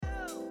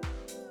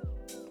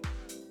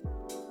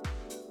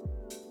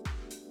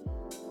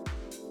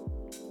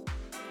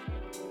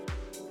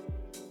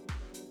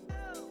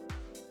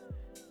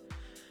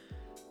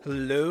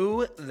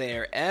Hello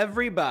there,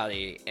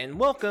 everybody, and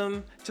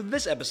welcome to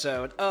this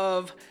episode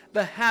of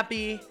the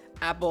Happy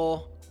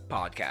Apple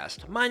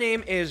Podcast. My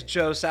name is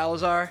Joe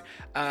Salazar,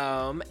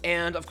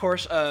 and of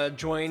course,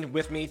 joined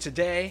with me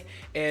today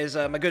is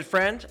my good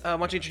friend. Why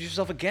don't you introduce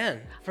yourself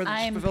again?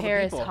 I'm for the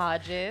Paris people?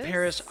 Hodges.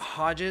 Paris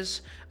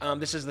Hodges.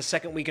 This is the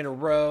second week in a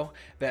row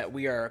that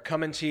we are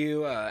coming to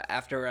you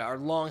after our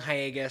long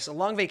hiatus, a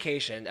long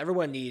vacation.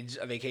 Everyone needs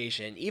a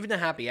vacation, even a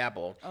happy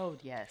apple. Oh,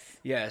 yes.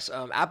 Yes,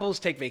 apples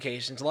take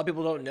vacations. A lot of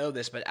people don't know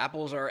this, but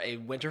apples are a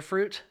winter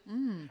fruit,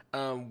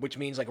 which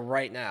means like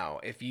right now,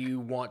 if you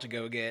want to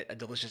go get a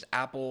delicious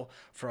apple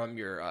from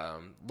your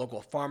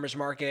local farmer's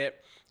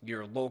market,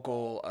 your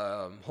local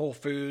Whole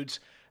Foods,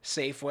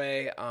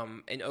 Safeway,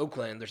 in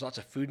Oakland, there's lots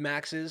of Food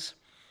Maxes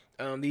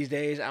these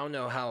days. I don't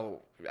know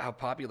how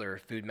popular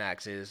Food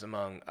Max is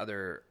among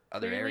other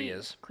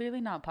areas.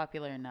 Clearly not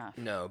popular enough.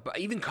 No, but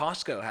even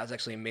Costco has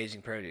actually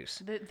amazing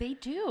produce. They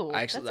do.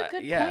 Actually, That's a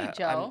good yeah, point,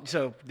 Joe.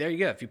 so there you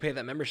go. If you pay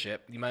that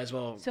membership, you might as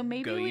well So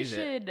maybe go we use it.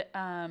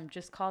 should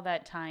just call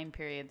that time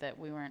period that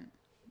we weren't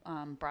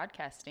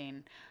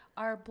broadcasting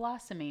our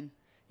blossoming.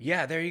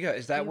 Yeah, there you go.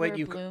 Is that We what were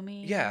you?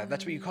 blooming. Yeah,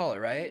 that's what you call it,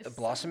 right? A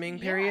blossoming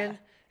period.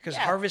 Because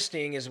Yeah.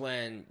 harvesting is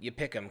when you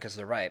pick them because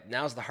they're ripe.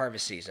 Now's the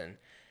harvest season.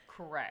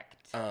 Correct.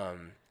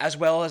 As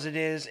well as it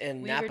is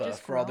in We were Napa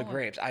just for all the growing.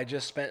 grapes. I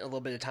just spent a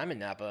little bit of time in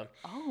Napa.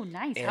 Oh,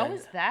 nice. How and-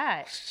 was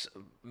that? It's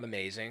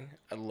amazing.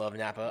 I love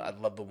Napa. I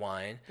love the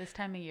wine. This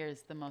time of year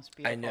is the most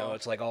beautiful. I know,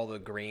 it's like all the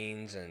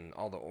greens and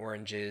all the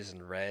oranges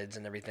and reds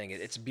and everything.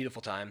 It's a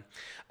beautiful time.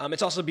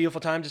 It's also a beautiful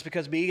time just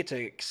because we get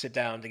to sit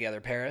down together,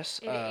 Paris,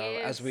 It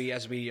as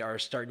we are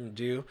starting to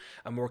do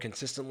more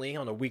consistently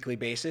on a weekly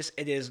basis.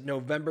 It is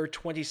November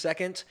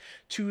 22nd,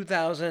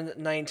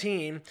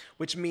 2019,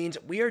 which means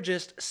we are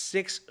just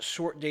 6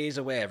 short days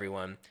away,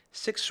 everyone.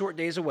 6 short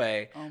days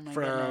away Oh my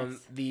from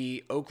goodness.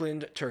 the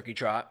Oakland Turkey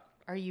Trot.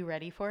 Are you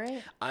ready for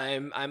it?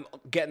 I'm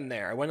getting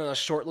there. I went on a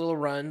short little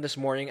run this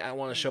morning. I don't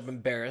want to show up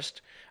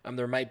embarrassed.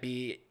 There might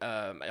be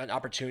an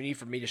opportunity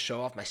for me to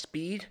show off my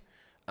speed.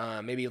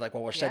 Maybe like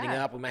while we're setting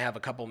Yeah. up, we might have a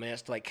couple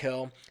minutes to like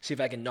kill. See if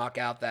I can knock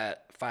out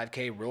that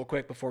 5K real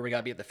quick before we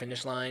gotta be at the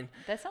finish line.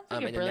 That sounds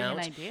like a and brilliant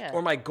announce. idea.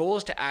 Or my goal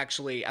is to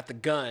actually at the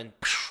gun.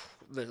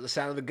 The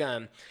sound of the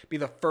gun, be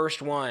the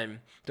first one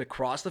to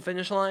cross the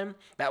finish line.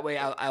 That way,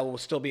 I will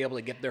still be able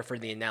to get there for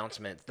the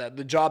announcement.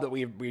 The job that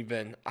we've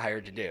been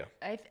hired to do.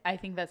 I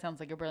think that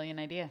sounds like a brilliant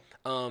idea.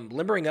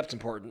 Limbering up's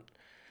important.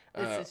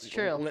 This is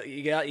true.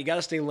 You got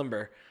to stay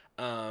limber.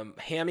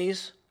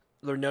 Hammies,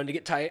 they're known to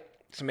get tight.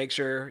 So make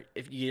sure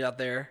if you get out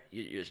there,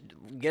 you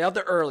get out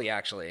there early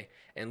actually,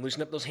 and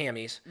loosen up those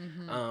hammies.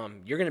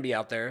 You're going to be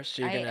out there,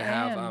 so you're Mm-hmm. I going to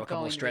have am a couple going of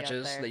to be out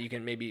stretches there. that you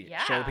can maybe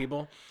show Yeah.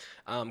 people.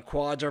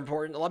 Quads are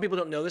important. A lot of people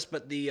don't know this,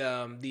 but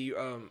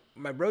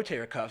my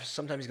rotator cuffs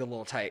sometimes get a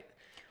little tight.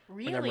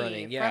 Really? I'm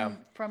running, yeah.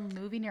 From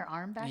moving your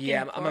arm back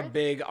Yeah, and I'm a forth?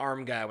 big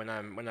arm guy when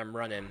I'm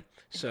running.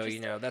 So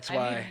that's I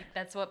why. mean,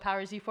 that's what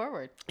powers you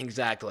forward.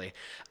 Exactly.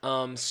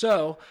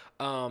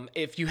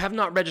 If you have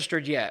not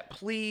registered yet,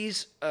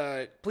 please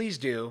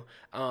do.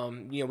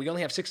 We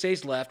only have 6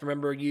 days left.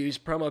 Remember, use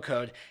promo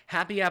code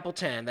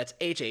HappyApple10. That's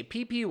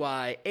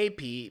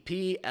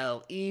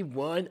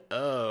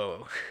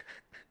HAPPYAPPLE10.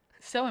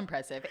 So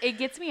impressive. It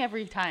gets me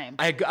every time.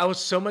 I was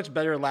so much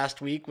better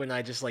last week when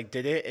I just like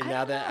did it, and I now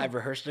don't that know. I've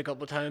rehearsed it a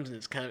couple of times and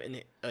it's kind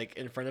of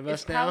in front of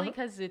us It's now. probably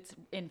because it's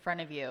in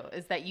front of you.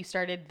 Is that you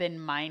started then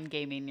mind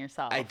gaming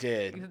yourself? I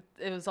did.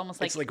 It was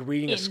almost like It's like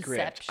reading a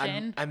script.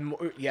 Inception.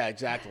 Yeah,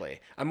 exactly.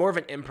 I'm more of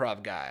an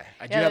improv guy.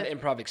 I do Yeah, have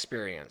improv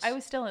experience. It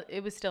was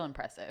still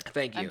impressive.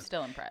 Thank you. I'm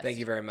still impressed. Thank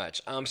you very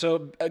much.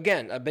 So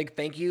again, a big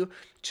thank you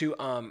to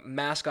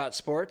Mascot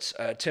Sports,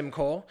 Tim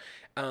Cole,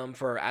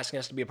 for asking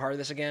us to be a part of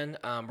this again.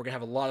 We're gonna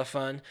have a lot of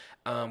fun.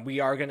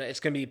 It's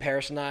gonna be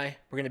Paris and I.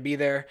 We're gonna be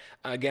there.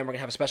 Again, we're gonna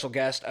have a special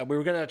guest. We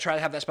were gonna try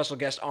to have that special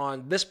guest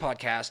on this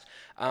podcast.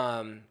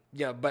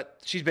 But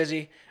she's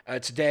busy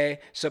today.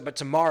 But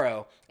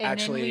tomorrow, And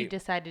actually, then we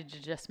decided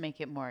to just make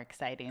it more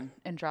exciting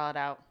and draw it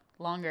out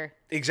longer.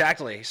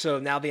 exactly. So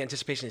now the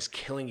anticipation is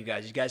killing you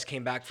guys. You guys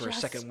came back for a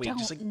Just second week.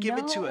 Just like don't give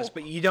it to know. us,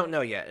 but you don't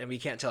know yet, and we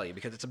can't tell you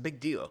because it's a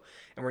big deal,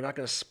 and we're not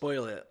going to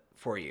spoil it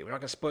for you. We're not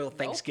going to spoil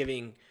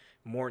Thanksgiving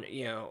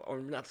morning, or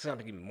not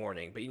Thanksgiving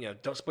morning, but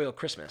don't spoil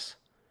Christmas.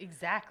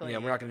 Exactly.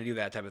 We're not going to do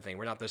that type of thing.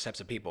 We're not those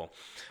types of people.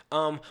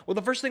 Well,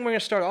 the first thing we're going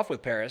to start off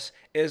with, Paris,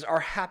 is our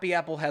Happy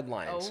Apple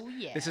headlines. Oh,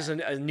 yeah. This is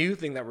a new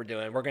thing that we're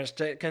doing. We're going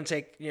to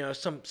take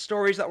some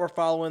stories that we're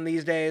following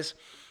these days,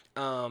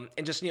 and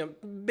just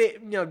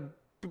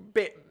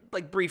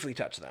like briefly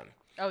touch them.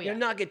 Oh, yeah.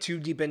 Not get too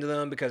deep into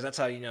them because that's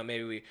how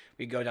maybe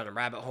we go down a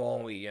rabbit hole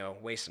and we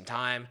waste some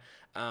time.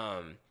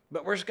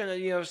 But we're just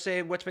gonna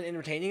say what's been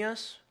entertaining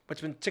us, what's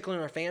been tickling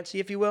our fancy,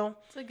 if you will.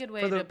 It's a good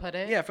way to put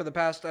it. Yeah, for the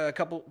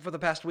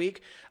past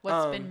week.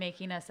 What's been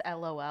making us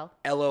LOL?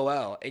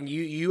 LOL, and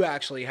you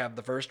actually have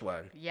the first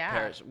one. Yeah.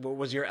 Paris, what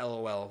was your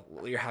LOL,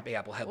 your Happy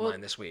Apple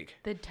headline this week?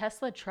 The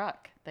Tesla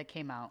truck that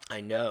came out.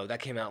 I know that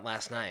came out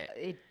last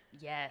night.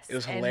 Yes. It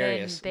was And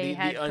hilarious. then they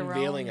had the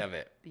unveiling thrown- of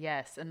it.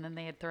 Yes, and then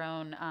they had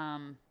thrown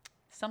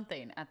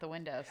something at the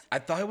windows. I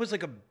thought it was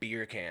like a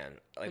beer can,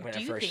 like when Do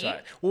I you first saw it.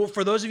 think? Well,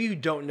 for those of you who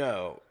don't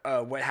know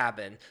what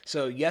happened,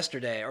 so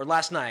yesterday or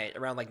last night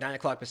around like 9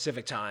 o'clock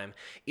Pacific time,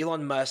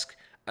 Elon Musk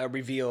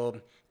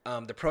revealed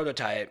the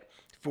prototype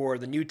for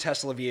the new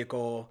Tesla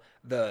vehicle,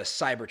 the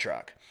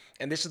Cybertruck.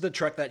 And this is the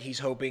truck that he's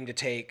hoping to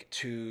take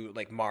to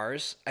like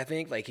Mars, I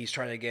think. Like he's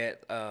trying to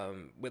get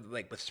with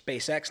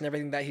SpaceX and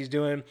everything that he's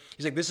doing.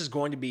 He's like, this is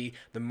going to be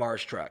the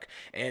Mars truck.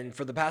 And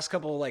for the past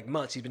couple like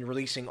months, he's been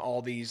releasing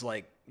all these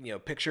like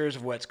pictures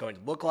of what it's going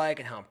to look like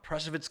and how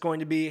impressive it's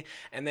going to be.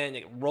 And then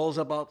it rolls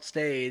up on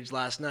stage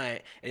last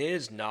night, and it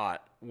is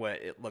not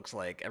what it looks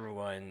like.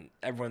 Everyone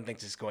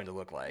thinks it's going to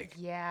look like.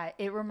 Yeah,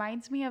 it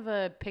reminds me of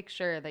a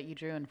picture that you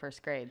drew in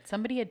first grade.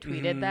 Somebody had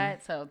tweeted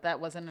that, so that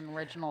wasn't an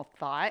original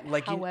thought.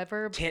 Like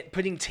However,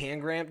 putting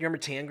tangram. You remember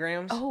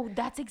tangrams? oh,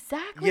 that's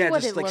exactly Yeah,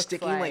 what just it like looks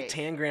sticking like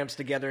tangrams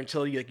together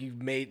until you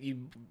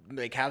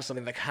have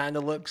something that kind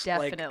of looks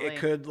like Definitely. it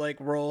could like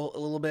roll a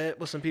little bit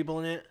with some people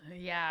in it.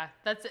 Yeah,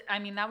 I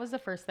mean, that was the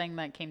first thing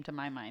that came to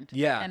my mind.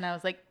 Yeah. And I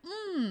was like,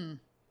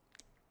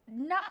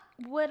 not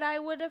what I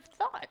would have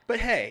thought. But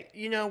hey,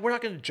 we're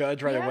not going to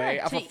judge right Yeah, away.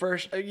 Off a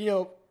first, the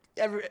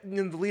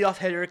leadoff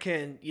hitter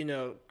can,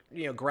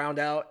 ground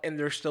out, and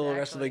there's still the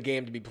rest of the Exactly.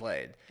 game to be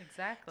played.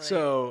 Exactly.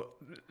 So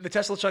the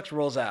Tesla truck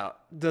rolls out,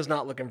 does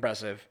not look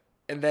impressive,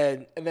 and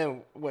then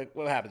what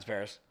happens,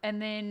 Paris?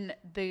 And then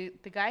the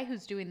guy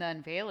who's doing the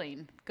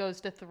unveiling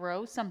goes to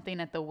throw something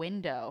at the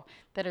window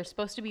that are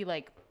supposed to be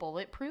like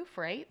bulletproof,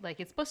 right?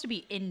 Like it's supposed to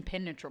be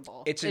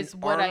impenetrable. It's is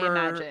an what I armor.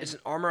 imagine. It's an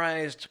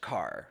armorized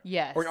car.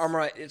 Yes. Or an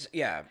armorized. It's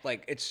and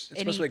supposed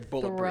to he be like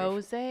bulletproof.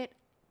 throws it,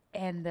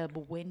 and the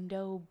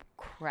window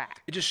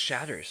cracks. It just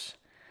shatters.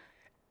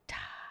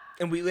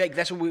 And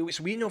that's what we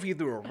didn't know if he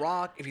threw a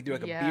rock, if he threw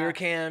like a Yeah. beer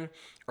can,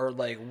 or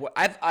like what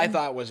I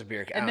thought it was a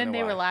beer can. I And don't then know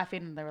they why. were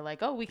laughing, and they were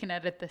like, "Oh, we can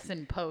edit this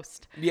in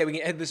post." Yeah, we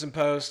can edit this in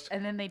post.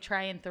 And then they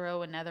try and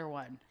throw another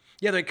one,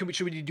 Yeah, like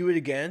should we do it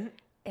again?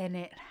 and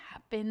it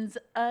happens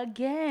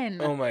again.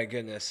 Oh my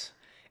goodness,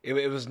 it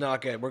was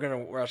not good.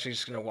 We're actually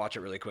just gonna watch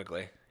it really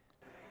quickly.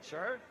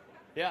 Sure?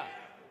 Yeah.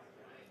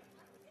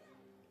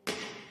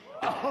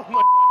 Oh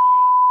my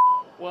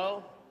God.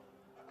 Well,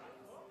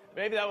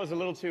 maybe that was a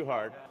little too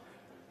hard.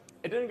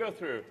 It didn't go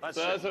through. Let's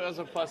So see. that's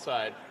a plus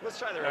side. Let's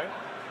try the Right?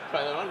 right.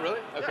 Try that one, really?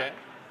 Okay.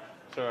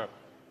 Sure.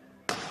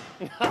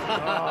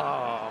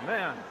 Oh,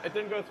 man. It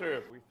didn't go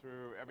through. We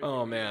threw everything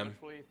Oh, man.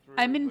 beautifully through,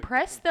 I'm like,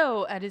 impressed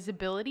though at his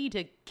ability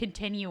to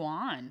continue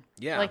on.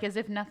 Yeah. Like as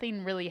if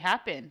nothing really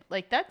happened.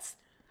 Like that's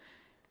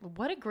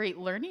what a great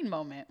learning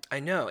moment. I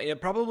know. And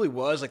it probably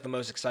was like the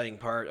most exciting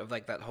part of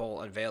like that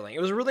whole unveiling.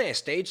 It was a really nice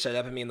stage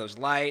setup. I mean, those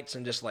lights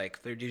and just like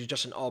he's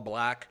just in all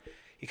black.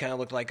 He kind of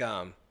looked like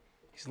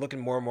he's looking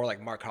more and more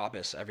like Mark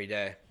Hoppus every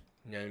day.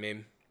 You know what I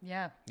mean?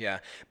 Yeah. Yeah,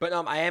 but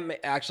I am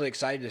actually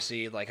excited to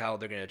see like how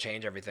they're going to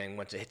change everything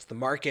once it hits the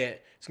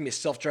market. It's going to be a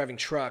self-driving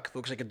truck.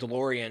 Looks like a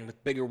DeLorean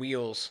with bigger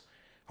wheels.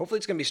 Hopefully,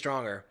 it's going to be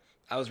stronger.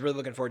 I was really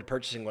looking forward to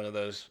purchasing one of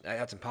those. I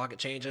had some pocket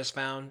change I just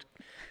found.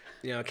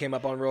 It came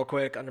up on real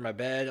quick under my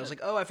bed. I was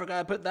like, oh, I forgot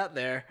I put that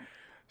there.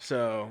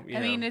 So I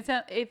mean,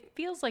 it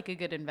feels like a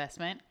good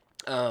investment.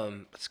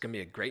 it's gonna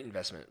be a great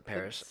investment,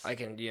 Paris. I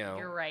can,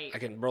 You're right. I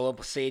can roll up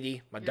with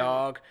Sadie, my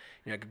dog.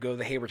 I could go to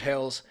the Hayward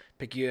Hills,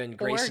 pick you and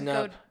Grayson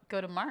or up.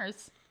 go to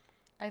Mars.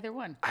 Either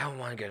one. I don't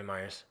want to go to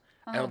Mars.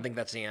 I Oh. don't think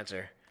that's the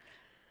answer.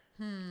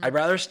 I'd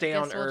rather stay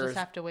on Guess we'll Earth. just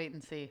have to wait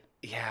and see.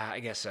 Yeah, I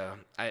guess so.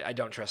 I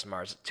don't trust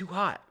Mars. It's too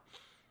hot.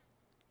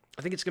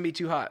 I think it's gonna be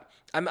too hot.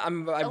 I've A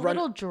run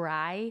little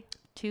dry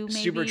too, maybe.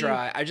 super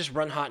dry. I just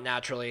run hot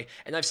naturally,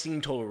 and I've seen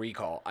Total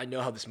Recall. I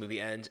know how this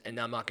movie ends, and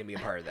I'm not gonna be a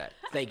part of that.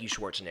 Thank you,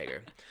 Schwarzenegger.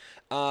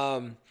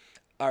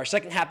 Our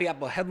second Happy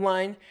Apple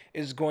headline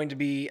is going to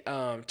be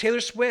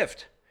Taylor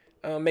Swift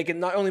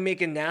not only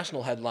making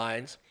national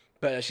headlines,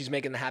 but she's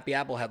making the Happy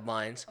Apple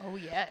headlines. Oh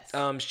yes.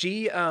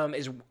 She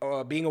is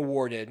being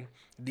awarded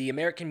the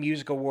American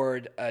Music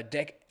Award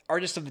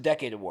Artist of the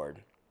Decade Award,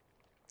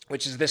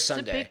 which is this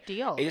Sunday. big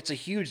deal. It's a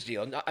huge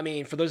deal. I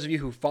mean, for those of you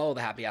who follow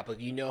the Happy Apple,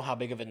 you know how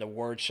big of an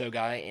award show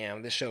guy I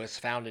am. This show is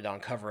founded on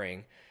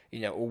covering,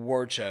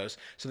 award shows.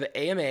 So the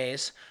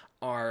AMAs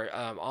are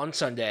on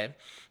Sunday,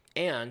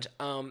 and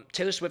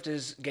Taylor Swift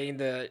is getting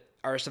the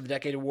Artist of the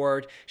Decade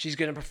Award. She's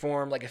going to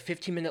perform like a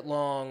 15-minute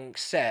long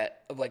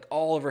set of like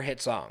all of her hit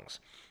songs.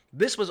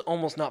 This was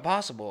almost not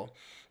possible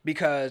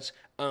because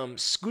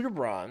Scooter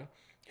Braun,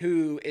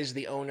 who is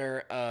the owner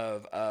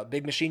of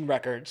Big Machine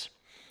Records,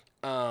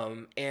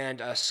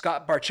 and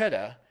Scott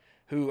Barchetta,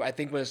 who I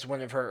think was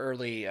one of her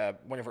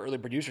early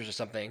producers or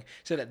something,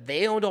 said that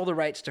they owned all the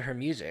rights to her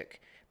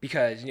music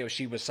because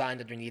she was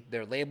signed underneath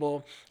their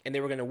label, and they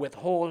were going to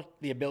withhold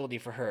the ability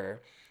for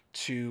her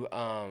to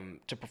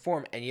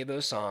perform any of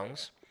those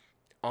songs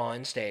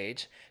on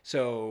stage.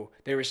 So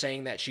they were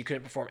saying that she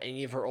couldn't perform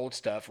any of her old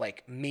stuff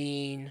like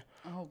Mean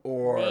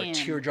or man.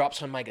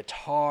 Teardrops on My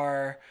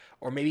Guitar,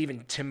 or maybe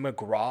even Tim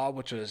McGraw,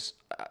 which was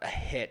a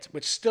hit,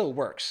 which still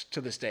works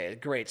to this day. A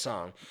great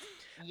song.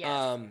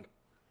 yes.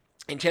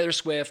 And Taylor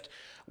Swift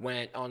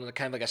went on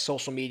kind of like a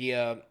social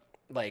media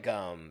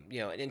an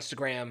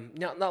Instagram,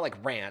 not like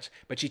rant,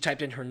 but she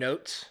typed in her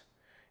notes.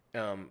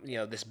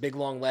 This big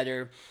long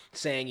letter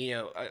saying,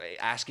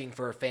 asking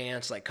for her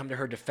fans to like come to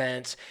her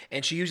defense,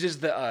 and she uses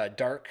the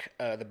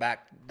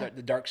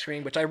dark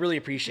screen, which I really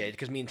appreciate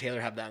because me and Taylor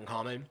have that in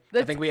common.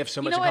 I think we have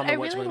so much in common. I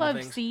with really one of the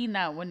love things. seeing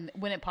that when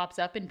it pops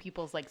up in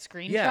people's like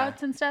screenshots Yeah.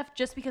 and stuff,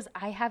 just because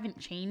I haven't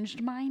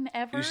changed mine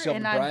ever, You still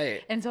have it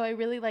bright. and so I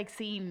really like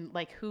seeing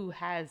like who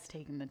has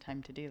taken the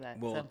time to do that.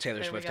 Well, So, Taylor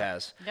there we Swift go.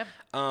 has. Yep.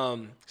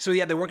 So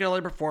yeah, they're working on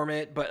to perform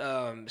it,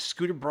 but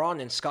Scooter Braun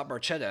and Scott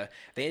Barchetta,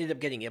 they ended up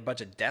getting a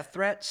bunch of death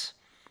threats.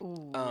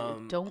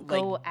 Don't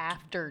go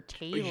after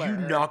Taylor. You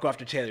not go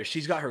after Taylor.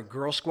 She's got her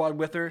girl squad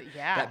with her.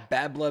 Yeah. That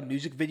Bad Blood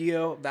music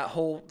video, that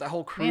whole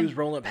crew's Man,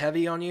 rolling up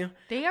heavy on you.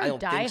 They I are don't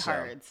think so.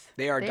 diehards.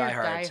 They are They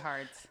diehards. are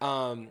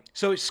diehards.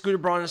 So Scooter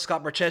Braun and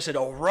Scott Barchetta said,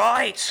 "All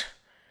right,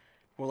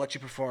 we'll let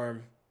you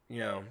perform,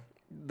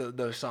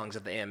 those songs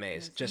at the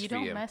AMAs just You for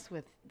don't you." mess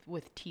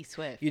with T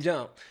Swift. You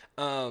don't.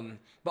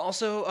 But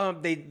also,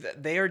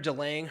 they are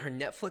delaying her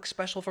Netflix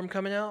special from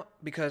coming out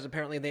because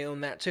apparently they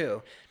own that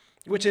too,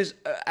 which is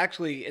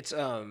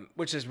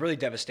which is really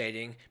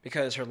devastating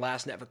because her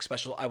last Netflix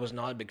special I was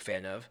not a big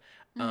fan of.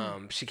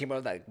 She came out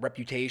with that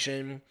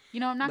Reputation. I'm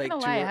not like,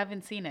 gonna lie, I tour.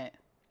 haven't seen it.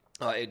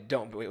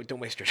 Don't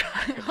waste your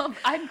time.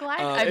 I'm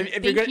glad.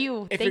 If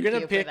you're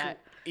gonna for pick that.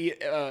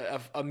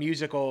 a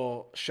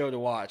musical show to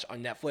watch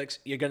on Netflix,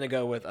 you're gonna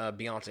go with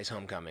Beyonce's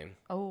Homecoming.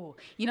 Oh,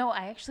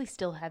 I actually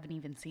still haven't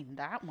even seen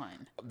that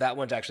one. That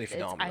one's actually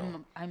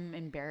phenomenal. I'm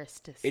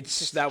embarrassed to.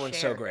 That one's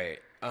so share. great.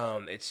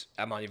 I'm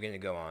not even gonna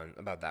go on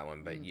about that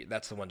one, but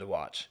that's the one to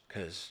watch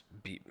because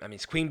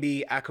it's Queen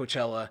Bee at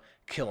Coachella,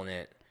 killing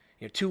it.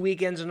 2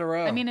 weekends in a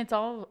row. I mean, it's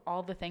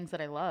all the things that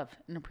I love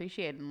and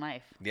appreciate in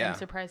life. Yeah. I'm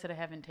surprised that I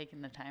haven't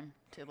taken the time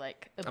to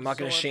like. I'm not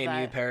gonna absorb shame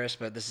you, that. Paris,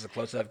 but this is the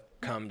closest I've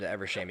come to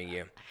ever shaming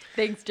you.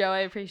 Thanks, Joe.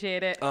 I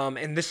appreciate it.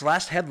 And this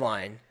last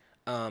headline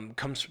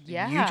comes.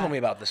 Yeah, You told me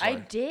about this one. I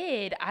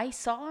did. I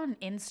saw on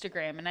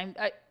Instagram, and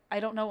I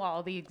don't know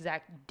all the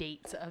exact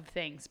dates of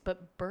things,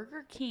 but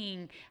Burger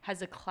King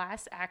has a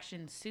class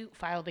action suit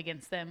filed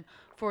against them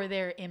for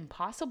their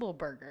Impossible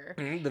Burger.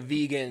 The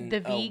vegan. The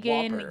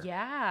vegan, Whopper.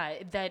 yeah,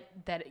 that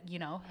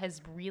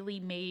has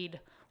really made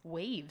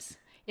waves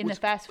in the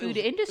fast food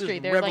industry.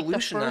 It They're like the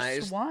revolutionized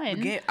first one.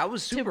 the game. I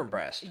was super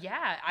impressed.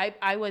 Yeah,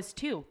 I was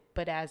too.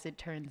 But as it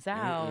turns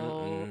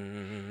out,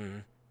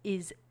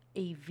 is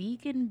a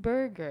vegan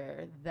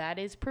burger that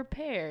is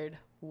prepared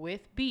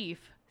with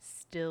beef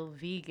still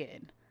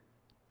vegan?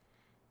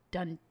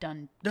 Dun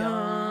dun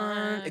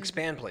dun.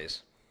 Expand,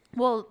 please.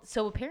 Well,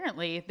 so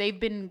apparently they've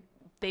been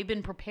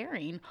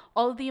preparing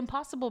all of the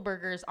Impossible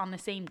Burgers on the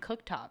same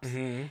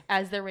cooktops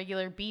as their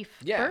regular beef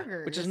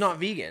burgers. Which is not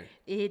vegan.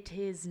 It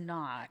is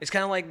not. It's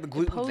kind of like the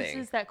gluten Poses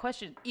thing. that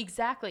question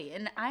exactly,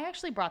 and I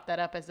actually brought that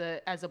up as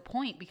a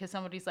point because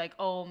somebody's like,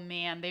 "Oh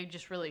man, they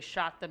just really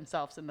shot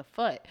themselves in the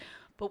foot."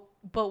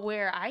 But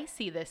where I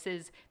see this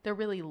is they're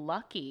really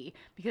lucky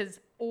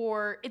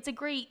or it's a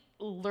great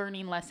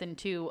learning lesson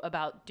too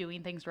about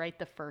doing things right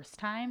the first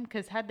time,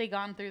 because had they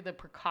gone through the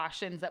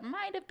precautions that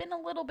might have been a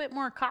little bit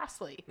more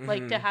costly,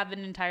 like to have an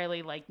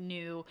entirely like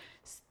new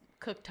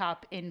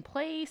cooktop in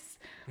place,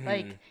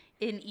 like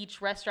in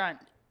each restaurant.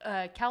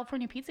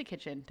 California Pizza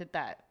Kitchen did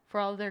that for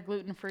all of their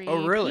gluten-free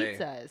really?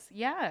 pizzas.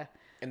 Yeah.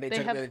 And they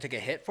took a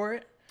hit for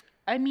it?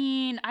 I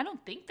mean, I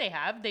don't think they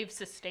have. They've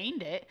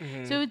sustained it.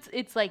 So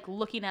it's like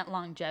looking at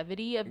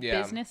longevity of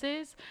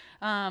businesses.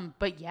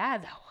 But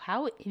yeah,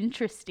 how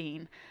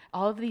interesting.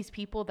 All of these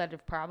people that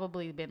have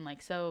probably been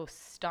like so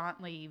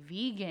staunchly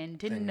vegan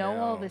didn't know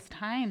all this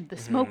time. The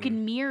smoke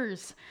and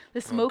mirrors.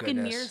 The smoke and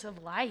goodness. mirrors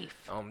of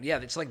life. Yeah,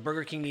 it's like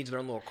Burger King needs their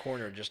own little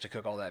corner just to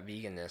cook all that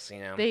veganness,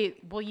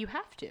 You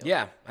have to.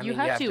 Yeah, you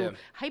have to.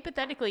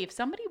 Hypothetically, if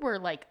somebody were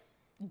like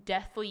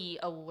deathly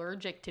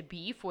allergic to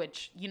beef,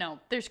 which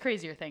there's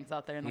crazier things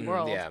out there in the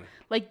world,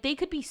 like they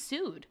could be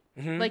sued.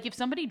 Like if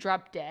somebody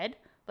dropped dead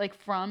like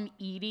from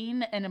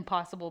eating an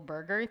Impossible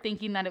Burger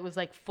thinking that it was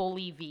like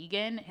fully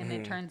vegan, and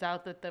it turns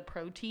out that the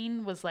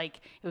protein was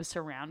like it was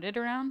surrounded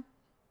around,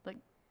 like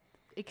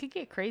it could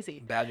get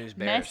crazy. Bad news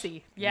bears.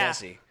 Messy. Yeah.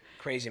 Messy.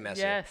 Crazy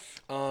messy. Yes.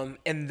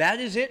 And that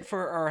is it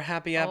for our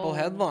Happy Apple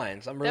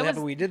headlines. I'm really happy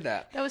we did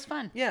that. That was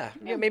fun. Yeah,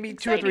 maybe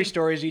exciting. 2 or 3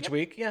 stories each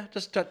week. Yeah,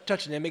 just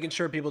touching it, making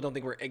sure people don't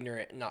think we're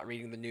ignorant and not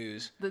reading the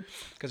news.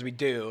 Because we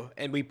do.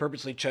 And we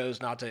purposely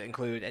chose not to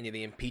include any of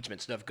the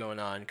impeachment stuff going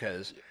on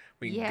because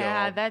we go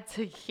all, that's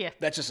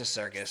just a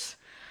circus.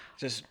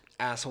 Just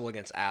asshole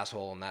against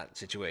asshole in that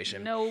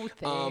situation. No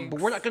thanks. But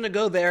we're not going to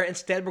go there.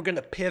 Instead, we're going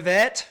to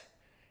pivot,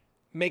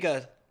 make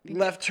a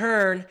left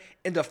turn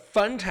into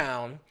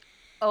Funtown.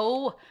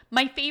 Oh,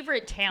 my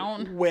favorite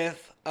town.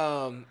 With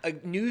a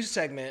news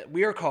segment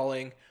we are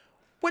calling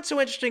 "What's So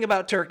Interesting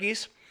About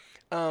Turkeys?"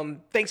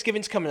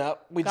 Thanksgiving's coming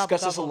up. We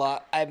discuss this a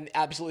lot. I'm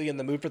absolutely in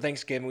the mood for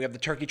Thanksgiving. We have the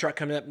turkey truck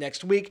coming up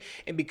next week,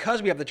 and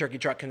because we have the turkey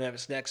truck coming up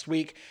next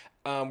week,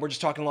 we're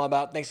just talking a lot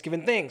about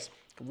Thanksgiving things.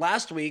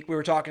 Last week we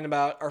were talking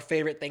about our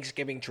favorite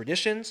Thanksgiving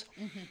traditions,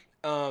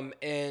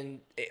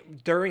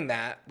 during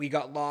that we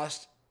got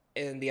lost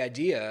in the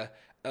idea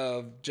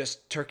of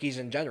just turkeys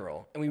in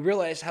general, and we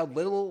realized how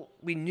little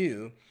we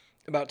knew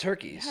about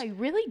turkeys. I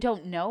really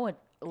don't know it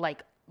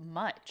like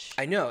much.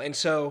 I know, and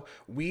so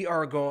we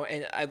are going.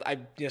 And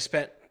I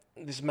spent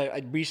this is my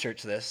I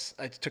researched this.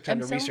 I took time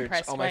I'm to so research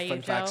impressed all by my fun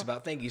you, facts Joe.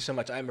 about. Thank you so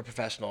much. I'm a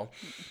professional.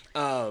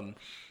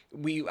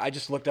 I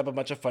just looked up a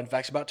bunch of fun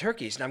facts about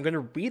turkeys, and I'm going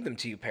to read them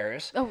to you,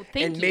 Paris. Oh,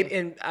 thank and you. Maybe,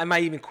 and I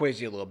might even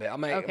quiz you a little bit. I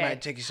might Okay.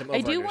 take you some.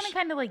 I do over-unders. want to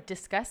kind of like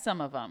discuss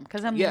some of them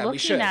because I'm Yeah, we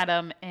should. looking at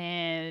them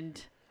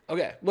and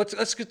Okay, let's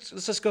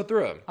just go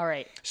through them. all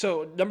right.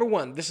 So number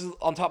one, this is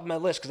on top of my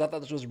list because I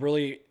thought this was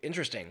really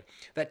interesting.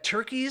 That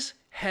turkeys'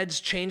 heads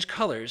change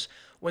colors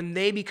when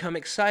they become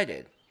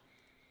excited.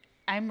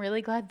 I'm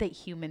really glad that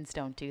humans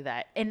don't do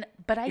that.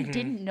 But I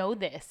didn't know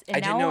this. And I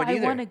didn't now know it I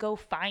either. want to go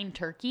find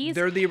turkeys.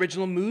 They're the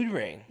original mood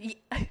ring.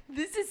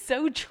 This is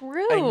so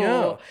true. I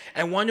know.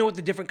 And I want to know what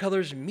the different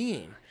colors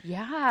mean.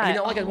 Yeah. I mean,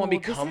 not like I want to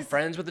this become is-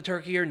 friends with the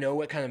turkey or know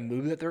what kind of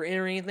mood that they're in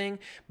or anything,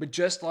 but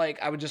just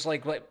like I would just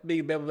like be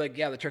able to be like,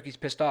 yeah, the turkey's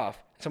pissed off.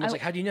 Someone's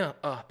like, how do you know?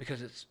 Oh,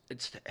 because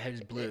its head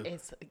is blue.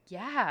 It's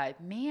yeah,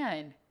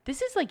 man.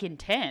 This is like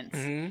intense.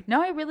 Mm-hmm.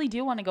 Now I really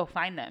do want to go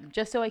find them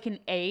just so I can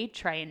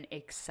try and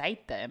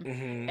excite them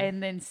Mm-hmm.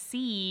 and then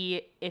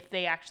see if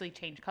they actually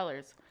change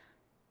colors.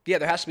 Yeah,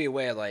 there has to be a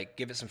way to like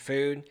give it some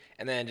food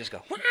and then just go,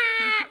 "Wah!"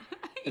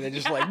 and then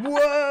just like,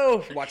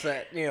 whoa, watch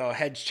that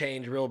heads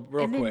change real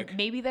And then quick.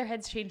 maybe their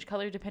heads change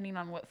color depending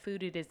on what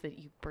food it is that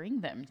you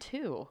bring them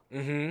too.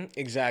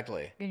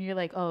 Exactly. And you're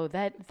like, oh,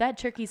 that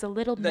turkey's a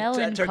little That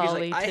turkey's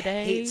melancholy like,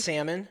 today. I hate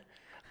salmon.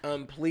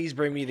 Please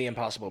bring me the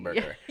Impossible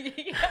Burger.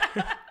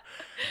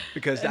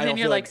 Because And I then don't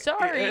you're feel like,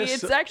 sorry,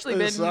 it's actually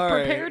been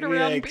prepared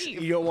around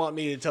beef. You don't want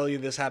me to tell you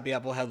this happy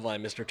apple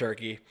headline, Mr.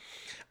 Turkey.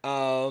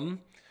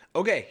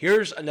 Okay,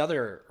 here's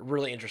another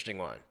really interesting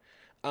one.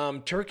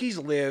 Turkeys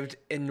lived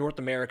in North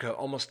America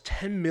almost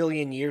 10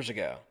 million years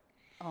ago.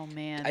 Oh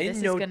man, I this didn't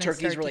is know gonna turkeys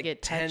start were to like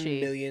get 10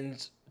 touchy.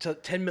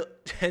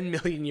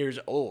 million years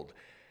old.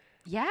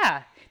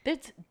 Yeah,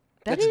 that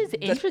That's is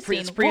interesting.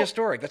 It's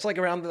prehistoric. That's like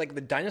around like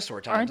the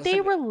dinosaur times. Aren't That's they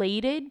like,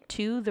 related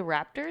to the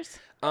raptors?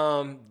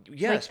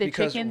 Yes, the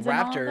because chickens and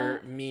all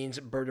raptor that? means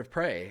bird of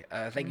prey.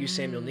 Thank you,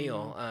 Samuel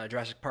Neal,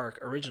 Jurassic Park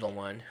original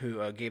one,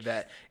 who gave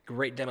that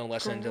great demo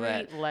lesson to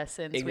that Great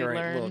lessons we ignorant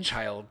little learned.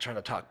 child trying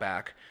to talk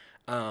back.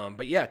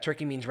 But yeah,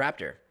 turkey means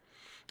raptor.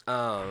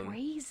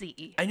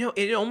 Crazy. I know.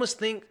 It almost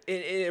think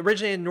it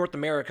originated in North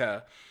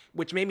America,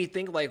 which made me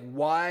think like,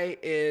 why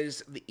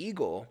is the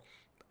eagle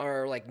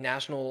our like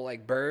national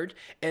like bird?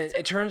 And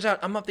it turns out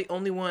I'm not the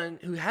only one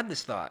who had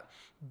this thought.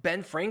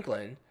 Ben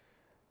Franklin,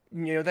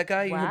 you know that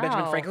guy, you know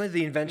Benjamin Wow. Franklin,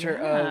 the inventor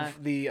Yeah.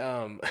 of the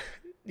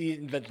he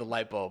invented the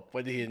light bulb.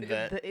 What did he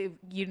invent? Wasn't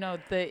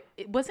it the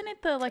just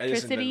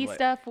electricity invented, like-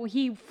 stuff where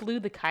he flew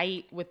the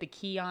kite with the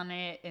key on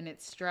it and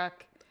it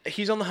struck?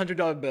 He's on the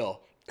 $100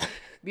 bill.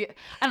 Yeah,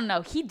 I don't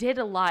know. He did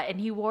a lot and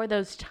he wore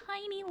those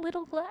tiny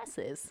little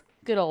glasses.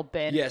 Good old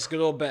Ben. Yes, good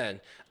old Ben.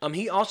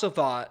 He also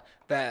thought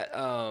that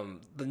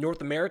the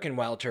North American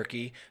wild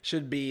turkey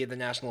should be the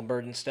national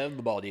bird instead of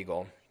the bald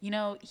eagle. You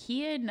know,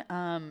 he and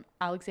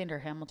Alexander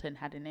Hamilton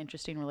had an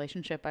interesting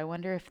relationship. I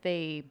wonder if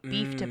they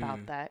beefed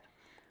about that.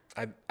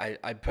 I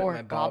put Or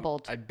my bomb.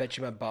 gobbled. I bet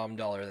you my bomb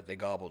dollar that they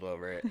gobbled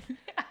over it.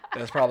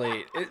 That's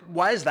probably.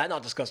 Why is that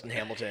not discussed in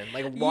Hamilton?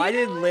 Like, why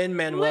did Lin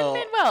Manuel?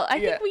 Lin-Manuel. I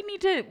Yeah. think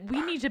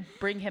we need to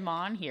bring him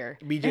on here.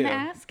 We do. And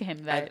ask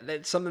him that.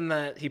 That's something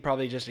that he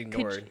probably just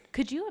ignored.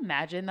 Could you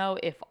imagine though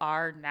if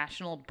our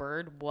national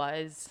bird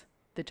was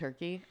the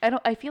turkey?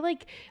 I feel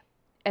like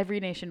every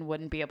nation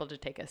wouldn't be able to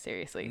take us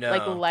seriously. No.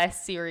 Like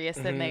less serious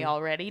than they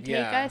already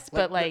take us.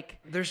 But like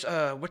there's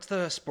what's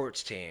the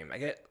sports team?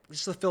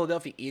 It's the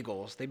Philadelphia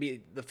Eagles. They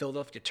beat the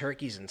Philadelphia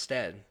Turkeys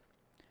instead.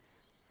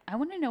 I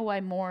want to know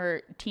why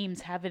more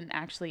teams haven't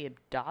actually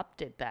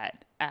adopted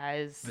that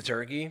as The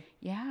turkey.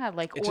 yeah,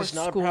 like It's or just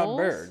not schools. a proud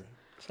bird.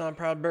 It's not a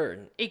proud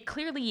bird. It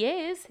clearly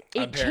is. It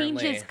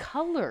Apparently. changes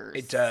colors.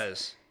 It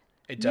does.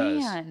 It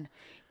does. Man.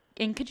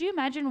 And could you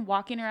imagine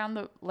walking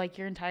around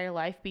your entire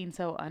life being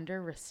so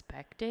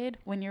under-respected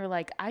when you're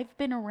like, I've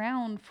been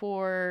around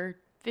for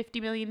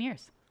 50 million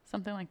years,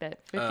 something like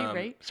that. 50,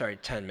 right? Sorry,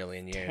 10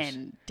 million years.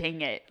 10.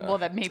 Dang it. Well,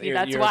 that maybe You're-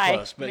 that's you're why.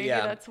 close, but maybe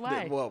yeah, that's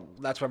why. well,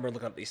 that's why we're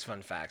looking up these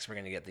fun facts. We're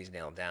gonna get these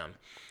nailed down.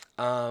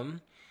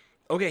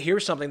 Okay,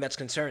 here's something that's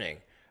concerning.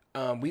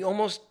 We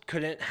almost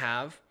couldn't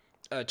have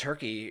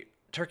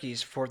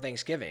turkeys for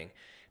Thanksgiving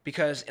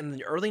because in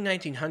the early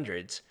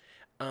 1900s,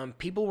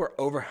 people were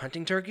over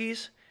hunting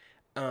turkeys.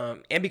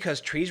 And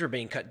because trees were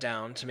being cut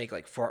down to make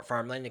like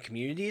farmland and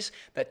communities,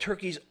 that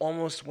turkeys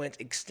almost went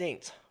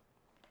extinct.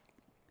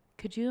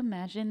 Could you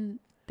imagine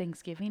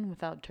Thanksgiving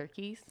without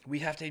turkeys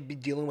We'd have to be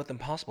dealing with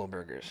Impossible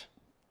Burgers.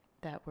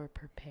 that were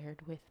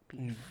prepared with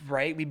beef?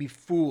 Right? We'd be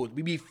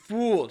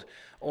fooled.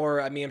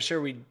 Or, I mean, I'm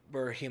sure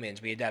we're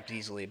humans. We adapt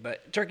easily.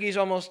 But turkeys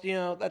almost,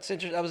 that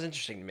was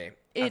interesting to me.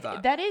 I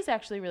thought. That is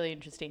actually really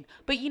interesting.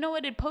 But you know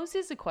what? It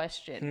poses a Hmm.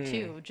 question,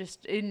 too,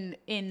 just in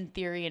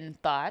theory and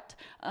thought.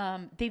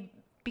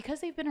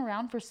 Because they've been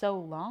around for so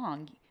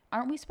long,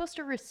 aren't we supposed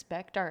to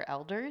respect our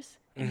elders?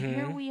 And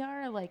here we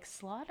are, like,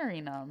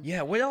 slaughtering them.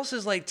 Yeah, what else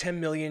is like 10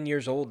 million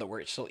years old that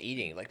we're still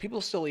eating? Like,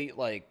 people still eat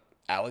like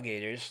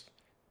alligators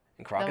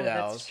and Oh,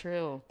 crocodiles. that's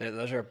true.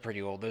 Those are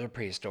pretty old. Those are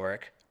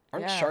prehistoric.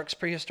 Aren't Yeah. sharks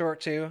prehistoric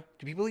too?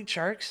 Do people eat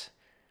sharks?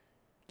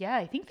 Yeah,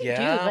 I think they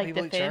Yeah, do, like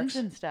people the eat fins sharks.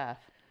 and stuff.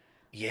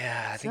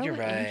 Yeah, I think So you're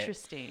right.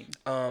 interesting.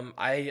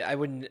 I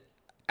wouldn't.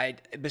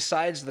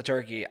 Besides the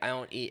turkey, I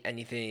don't eat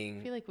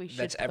anything feel like we should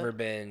that's ever put-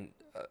 been.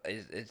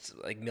 It's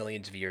like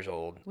millions of years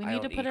old. We I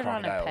need to don't put eat it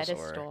on a crocodiles or-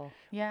 pedestal.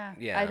 Yeah.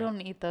 Yeah. I don't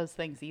eat those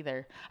things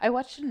either. I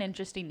watched an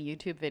interesting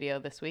YouTube video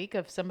this week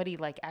of somebody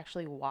like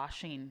actually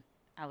washing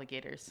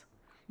alligators.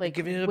 Like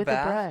giving it a with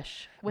bath? a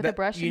brush. With a That-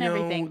 brush you and know,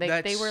 everything. They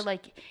that's- were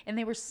like and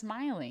they were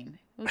smiling.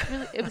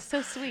 It was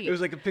so sweet. It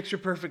was like a picture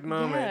perfect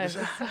moment. yeah,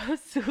 Just, it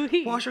was so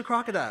sweet. wash your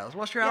crocodiles.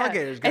 Wash your Yeah.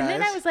 alligators, guys. And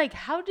then I was like,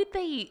 how did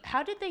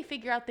they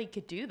figure out they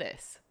could do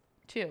this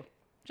too?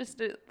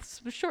 Just a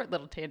short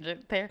little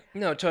tangent there.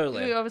 no,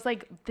 totally. I was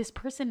like, this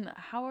person,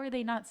 how are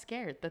they not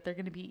scared that they're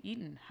going to be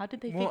eaten? How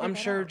did they Well, figure I'm that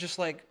sure out? just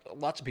like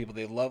lots of people,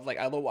 they love like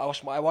I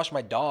wash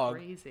my dog,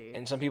 Crazy.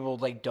 and some people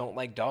like don't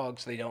like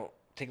dogs, so they don't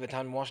take the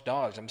time to wash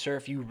dogs. I'm sure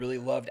if you really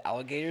loved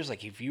alligators,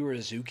 like if you were a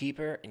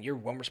zookeeper and your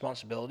one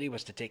responsibility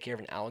was to take care of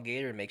an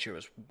alligator and make sure it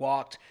was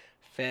walked,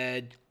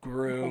 fed,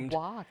 groomed.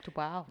 Walked.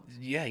 Wow.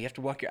 Yeah, you have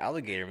to walk your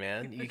alligator,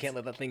 man. You can't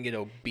let that thing get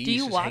obese. Do you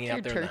just walk hanging your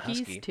out there in the turkeys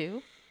husky.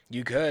 too?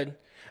 You could.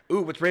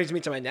 Ooh, which brings me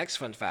to my next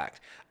fun fact.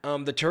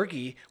 The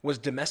turkey was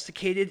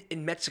domesticated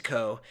in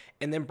Mexico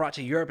and then brought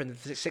to Europe in the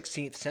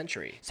 16th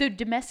century. So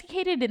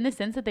domesticated in the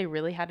sense that they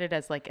really had it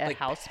as like a Like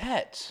house.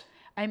 pets.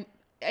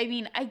 I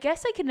mean, I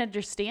guess I can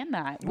understand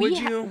that. Would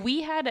you?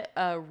 We had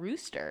a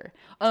rooster.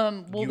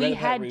 Well, You we had a pet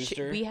had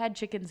rooster? we had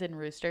chickens and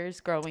roosters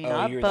growing Oh,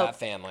 up, you're but that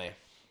family.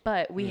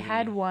 But we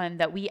had one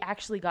that we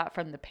actually got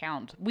from the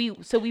pound. We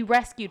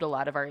rescued a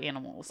lot of our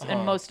animals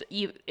and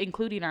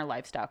including our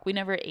livestock. We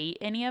never ate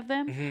any of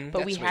them,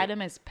 but we that's had sweet.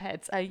 them as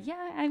pets.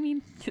 Yeah, I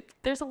mean,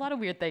 there's a lot of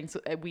weird things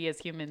we as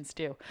humans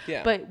do.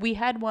 Yeah. But we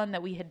had one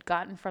that we had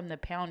gotten from the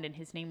pound, and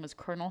his name was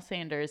Colonel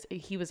Sanders.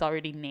 He was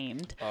already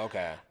named.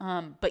 Okay.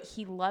 But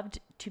he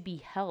loved to be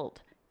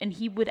held. And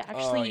he would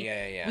actually,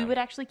 yeah. we would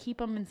actually keep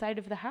him inside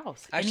of the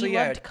house. Actually, and he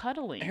yeah, loved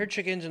cuddling. I heard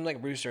chickens and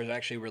like roosters are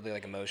actually really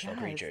like emotional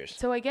Yes. creatures.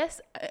 So I guess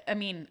I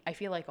mean I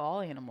feel like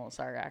all animals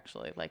are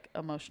actually like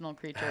emotional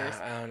creatures.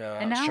 I don't know.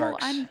 And now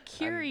Sharks. I'm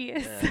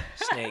curious.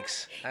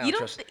 Snakes. I you don't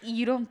don't trust.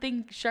 you don't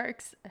think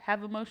sharks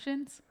have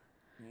emotions?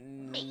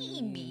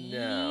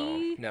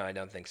 Maybe. No, I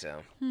don't think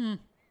so.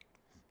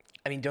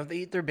 I mean, don't they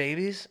eat their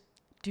babies?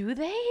 Do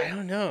they? I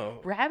don't know.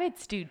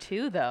 Rabbits do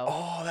too, though.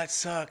 Oh, that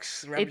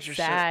sucks. Rabbits It's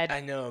are sad. so.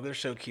 I know they're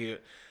so cute.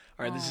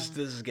 All right, this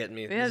is getting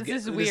me. Yeah, this this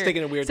is this weird.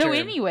 taking a weird so, turn.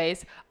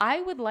 anyways, I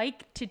would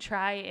like to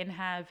try and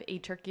have a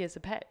turkey as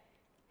a pet.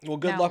 Well,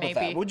 good now luck with that.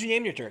 maybe. What'd you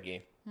name your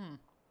turkey?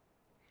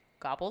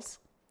 Gobbles.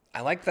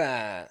 I like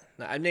that.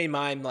 I named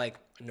mine like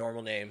a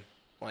normal name,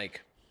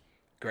 like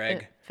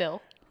Greg.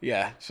 Phil.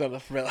 Yeah, so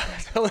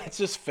it's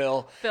just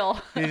Phil. Phil.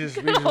 He's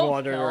Good just old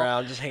wandering Phil.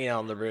 around, just hanging out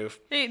on the roof.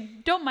 Hey,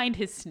 don't mind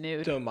his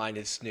snoot. Don't mind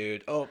his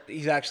snoot. Oh,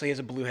 he's actually has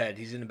a blue head.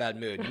 He's in a bad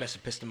mood. You must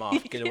have pissed him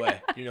off. Get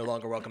away. You're no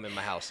longer welcome in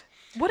my house.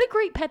 What a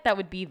great pet that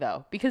would be,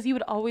 though, because you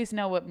would always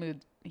know what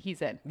mood he's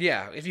in.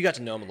 Yeah, if you got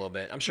to know him a little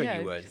bit, I'm sure Yeah,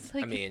 you would. it's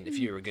like, I mean, if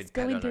you were a good he's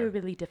pet going through a owner.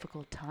 really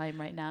difficult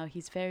time right now.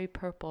 He's very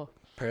purple.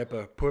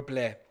 Purple.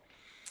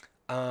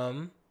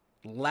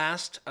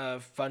 Last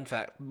fun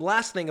fact.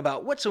 Last thing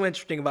about what's so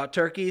interesting about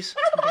turkeys.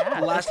 Yeah,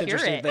 Last let's hear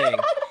interesting it.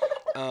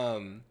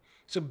 thing.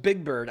 So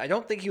Big Bird, I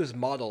don't think he was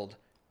modeled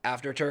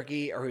after a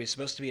turkey or he was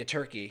supposed to be a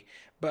turkey,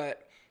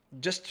 but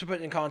just to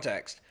put it in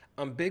context,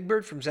 Big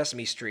Bird from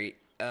Sesame Street,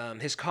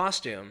 his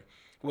costume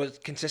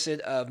consisted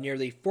of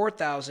nearly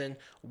 4,000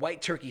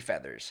 white turkey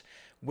feathers,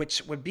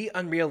 which would be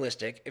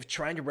unrealistic if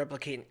trying to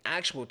replicate an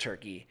actual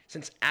turkey,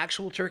 since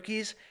actual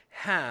turkeys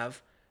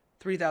have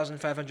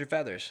 3,500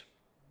 feathers.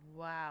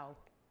 Wow.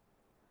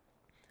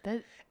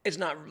 That It's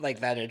not like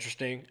that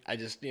interesting. I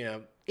just, it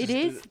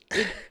just-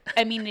 is.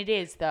 I mean, it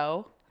is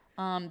though.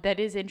 That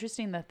is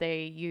interesting that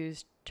they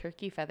used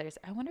turkey feathers.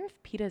 I wonder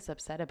if PETA's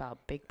upset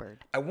about Big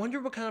Bird. I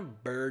wonder what kind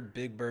of bird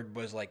Big Bird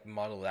was like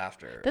modeled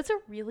after. That's a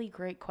really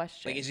great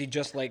question. Like, is he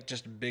just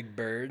a big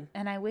bird?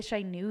 And I wish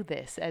I knew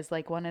this as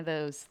like one of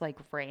those like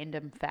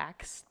random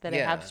facts that I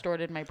Yeah. have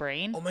stored in my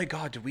brain. Oh my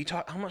God, did we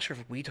talk? I'm not sure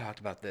if we talked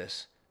about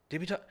this.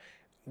 Did we talk?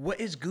 What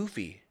is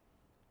Goofy?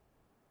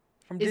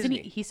 From Isn't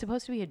Disney. he's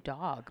supposed to be a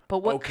dog? But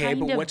what Okay, kind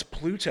but of what's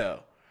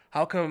Pluto?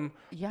 How come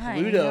Yeah, I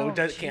Pluto know,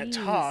 can't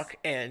jeez. talk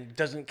and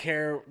doesn't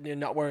care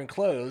not wearing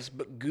clothes,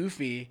 but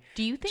Goofy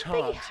Do you think they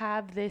talks?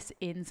 have this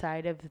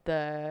inside of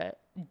the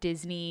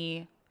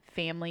Disney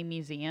Family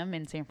Museum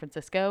in San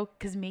Francisco?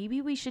 Because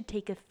maybe we should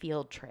take a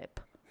field trip.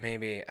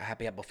 Maybe a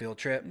Happy Apple field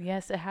trip?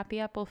 Yes, a Happy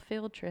Apple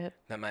field trip.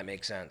 That might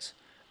make sense.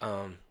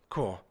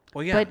 Cool.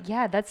 Well, yeah. But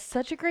yeah, that's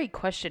such a great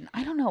question.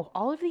 I don't know.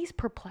 All of these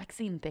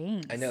perplexing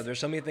things. I know there's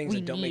so many things We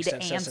that don't make need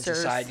sense to us in answers.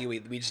 society.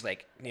 We just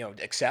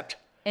accept.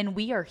 And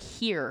we are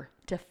here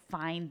to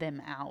find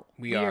them out.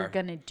 We are are.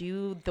 going to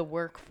do the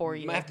work for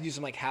You you. might have to do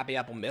some like Happy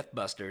Apple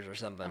Mythbusters or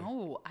something.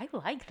 Oh, I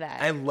like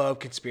that. I love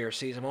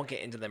conspiracies. I won't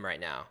get into them right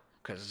now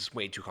because it's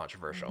way too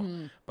controversial.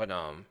 But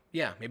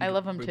yeah, maybe I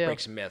love 'em we too. break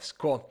some myths.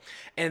 Cool.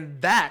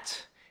 And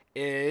that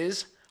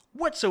is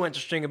what's so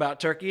interesting about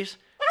turkeys.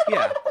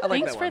 Yeah, I like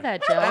Thanks that for one.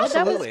 that, Joe. That was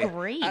Absolutely.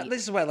 great.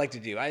 This is what I like to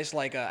do. I just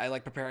like I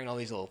like preparing all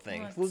these little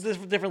things,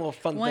 different little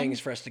fun One- things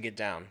for us to get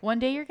down. One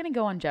day you're going to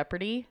go on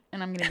Jeopardy,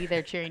 and I'm going to be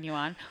there cheering you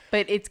on.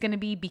 But it's going to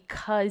be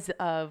because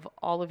of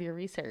all of your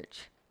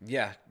research.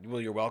 Yeah.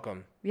 Well, you're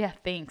welcome. Yeah,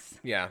 thanks.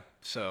 Yeah.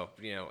 So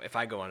if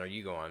I go on or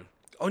you go on.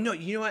 Oh no,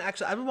 you know what?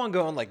 Actually, I would want to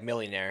go on like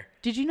Millionaire.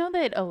 Did you know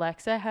that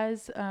Alexa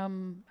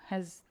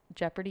has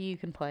Jeopardy you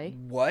can play?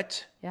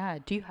 What? Yeah.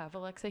 Do you have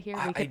Alexa here?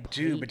 We I could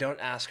do, play. but don't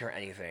ask her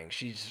anything.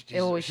 She's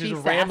Oh, is she's she a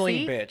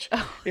rambling sassy?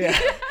 bitch. Yeah,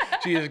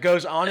 she just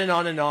goes on and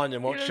on and on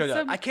and won't You know, shut up.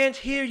 some- I can't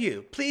hear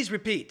you. Please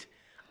repeat.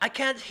 I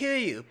can't hear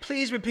you.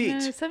 Please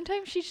repeat.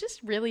 Sometimes she's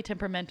just really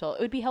temperamental. It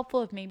would be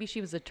helpful if maybe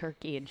she was a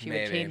turkey and she would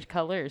Maybe. change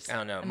colors. I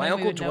don't know. and My then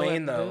we Uncle would know what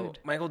Dwayne though. mood.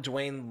 My Uncle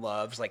Dwayne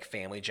loves like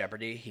Family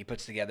Jeopardy. He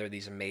puts together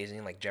these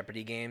amazing like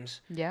Jeopardy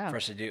games. Yeah. For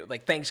us to do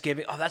like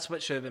Thanksgiving. Oh, that's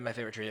what should have been my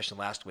favorite tradition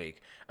last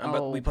week. Oh,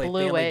 But we played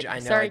blew Family. it. I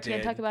know Sorry, I did.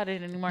 can't talk about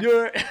it anymore.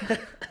 You're-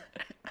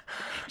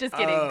 Just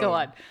kidding. Go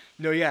on.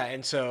 No, yeah,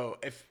 and so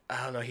if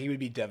I don't know, he would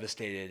be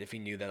devastated if he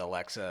knew that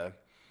Alexa,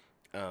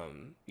 Well,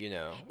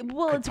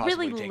 could it's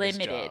really possibly take his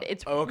job. limited.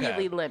 It's Okay.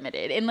 really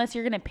limited unless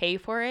you're gonna pay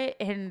for it.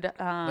 And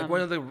Like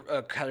one of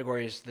the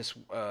categories this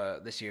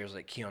year is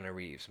like Keanu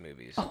Reeves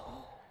movies.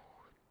 Oh,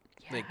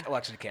 Like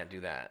Alexa can't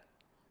do that.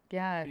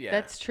 yeah, Yeah.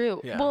 that's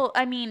true. Yeah. Well,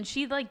 I mean,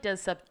 she like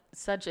does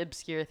such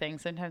obscure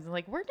things sometimes. I'm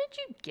like, where did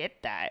you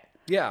get that?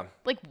 Yeah.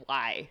 Like,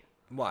 why?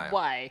 Why?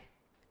 Why?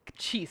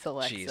 Jeez,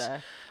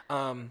 Alexa.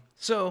 Jeez.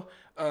 So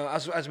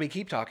as we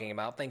keep talking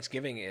about,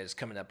 Thanksgiving is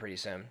coming up pretty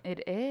soon.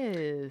 It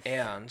is.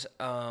 And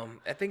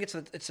I think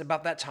it's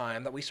about that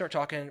time that we start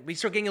getting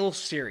a little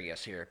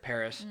serious here,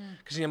 Paris.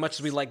 Because much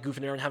as we like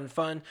goofing around and having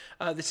fun,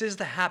 this is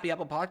the Happy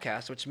Apple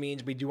Podcast, which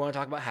means we do want to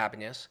talk about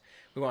happiness.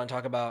 We want to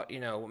talk about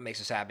what makes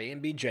us happy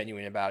and be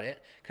genuine about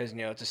it, because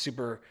it's a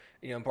super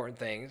important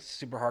thing. It's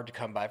super hard to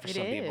come by for It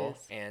some people,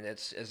 is. and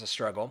it's a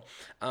struggle.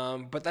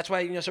 But that's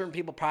why certain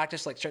people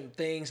practice like certain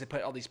things. They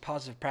put all these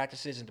positive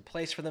practices into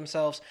place for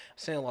themselves. I'm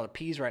saying a lot of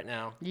P's right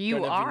now. You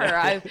Don't know if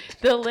are. know.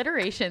 The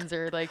alliterations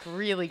are like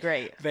really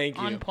great. Thank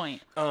you. On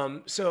point.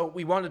 So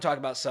we wanted to talk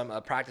about some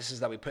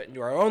practices that we put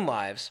into our own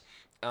lives,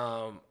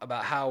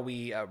 about how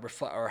we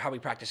reflect or how we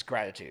practice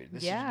gratitude.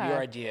 This is Yeah. your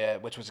idea,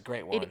 which was a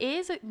great one. It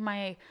is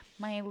my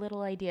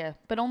little idea,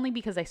 but only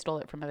because I stole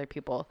it from other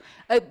people.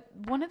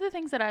 One of the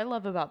things that I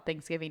love about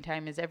Thanksgiving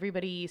time is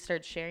everybody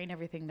starts sharing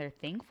everything they're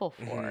thankful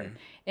for.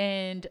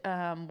 And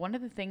one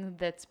of the things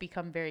that's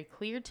become very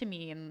clear to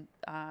me and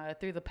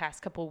through the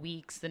past couple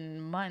weeks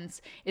and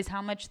months is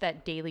how much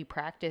that daily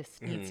practice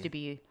needs to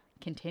be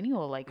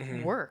continual, like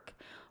work.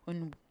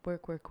 When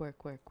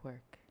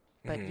work.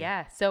 But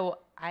yeah, so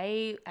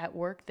at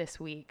work this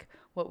week,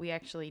 what we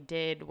actually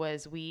did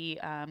was we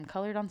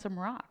colored on some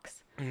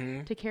rocks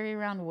to carry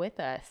around with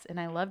us. And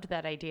I loved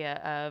that idea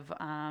of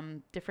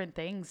different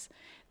things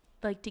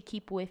like to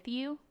keep with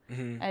you,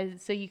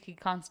 so you could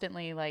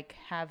constantly like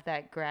have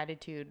that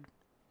gratitude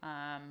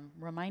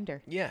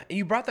reminder. Yeah, and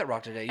you brought that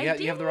rock today. You I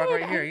have the rock right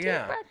did, here. I did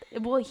Yeah.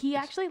 brought well, he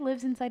actually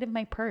lives inside of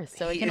my purse,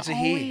 so I can It's a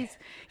he. always.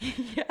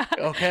 Yeah.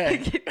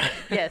 Okay.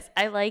 Yes,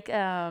 I like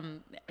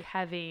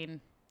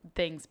having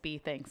things be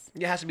things.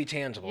 It has to be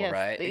tangible, Yes,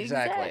 right?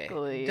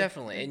 exactly.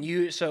 Definitely.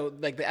 And so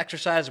like the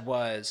exercise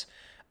was,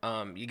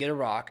 you get a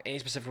rock. Any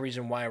specific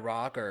reason why a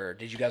rock, or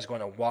did you guys go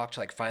on a walk to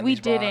like find We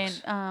these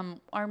rocks?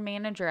 didn't. Our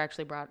manager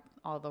actually brought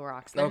all the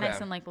rocks. They're Okay.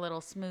 nice and like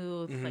little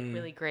smooth, like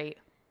really great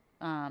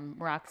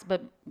rocks.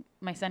 But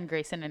my son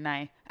Grayson and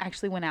I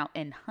actually went out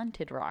and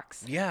hunted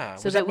rocks. Yeah.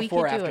 so Was that that we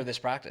before or could do after it. this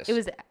practice? It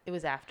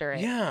was after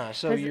it. Yeah,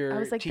 so 'Cause you're I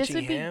was like, this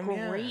teaching would be him?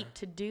 Yeah. great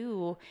to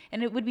do,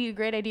 and it would be a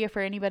great idea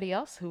for anybody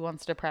else who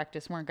wants to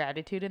practice more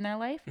gratitude in their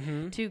life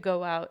to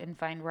go out and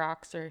find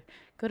rocks or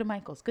go to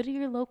Michael's, go to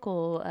your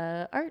local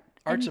art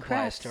and supply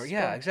crafts store.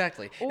 Yeah,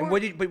 exactly. Or- And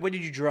what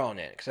did you draw on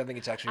it? Because I think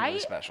it's actually really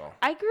special.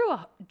 I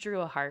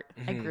drew a heart.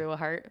 I grew a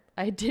heart.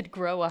 I did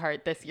grow a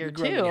heart this year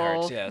grew too. mini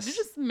hearts, yes.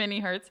 Just mini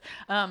hearts.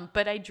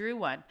 But I drew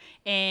one,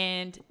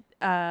 and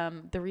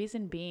the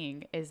reason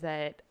being is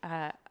that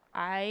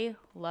I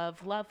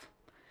love love,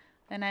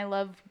 and I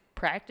love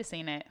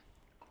practicing it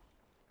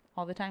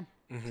all the time.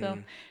 So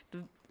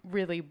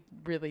really,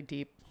 really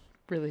deep,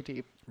 really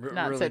deep.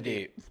 Not really so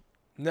deep.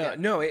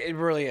 No, it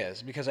really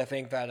is, because I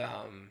think that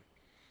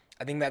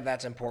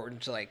that's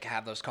important to like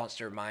have those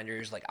constant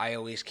reminders. Like I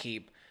always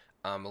keep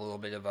a little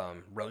bit of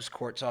rose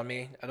quartz on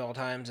me at all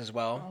times as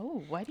well.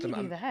 Oh, why do you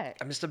do that?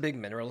 I'm just a big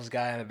minerals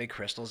guy. I'm a big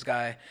crystals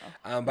guy.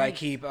 But nice.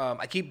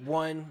 I keep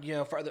one,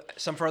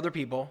 for other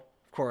people,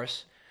 of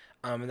course.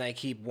 And then I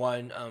keep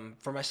one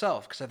for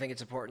myself, because I think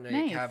it's important to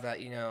Nice. have that,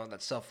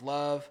 that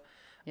self-love.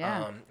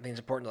 Yeah. I think it's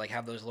important to like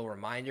have those little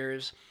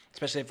reminders,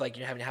 especially if like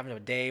you're having a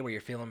day where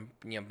you're feeling,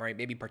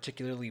 maybe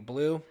particularly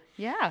blue.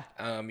 Yeah.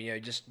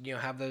 Just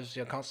have those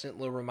constant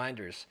little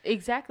reminders.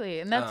 Exactly.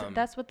 And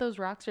that's what those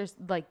rocks are,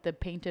 like the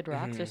painted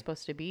rocks are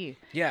supposed to be.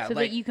 Yeah, So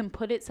like- that you can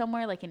put it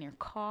somewhere, like in your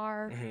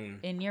car,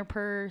 in your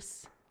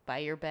purse, by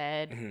your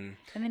bed. And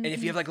then And if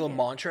can you have like a little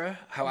see it. mantra,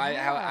 how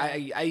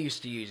I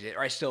used to use it,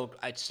 or I still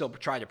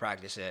try to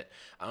practice it,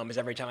 is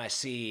every time I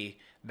see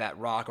that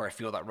rock or I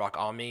feel that rock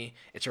on me,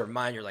 it's a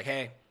reminder like,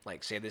 hey,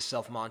 like say this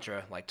self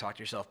mantra, like talk to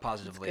yourself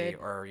positively, good.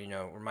 or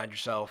remind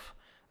yourself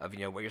of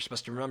what you're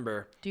supposed to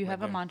remember. Do you like,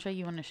 have a mantra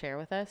you want to share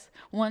with us?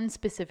 One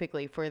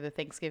specifically for the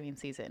Thanksgiving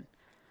season.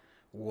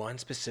 one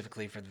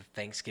specifically for the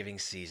Thanksgiving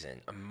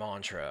season, a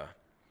mantra?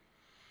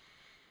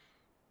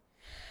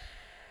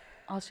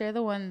 I'll share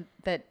the one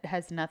that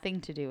has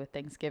nothing to do with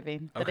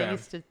Thanksgiving that I Okay.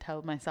 used to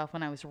tell myself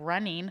when I was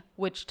running,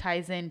 which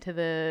ties into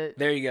the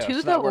There you go. to So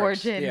the that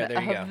works. origin Yeah,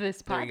 there you of go.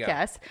 this There you go.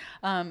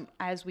 podcast.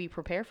 As we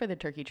prepare for the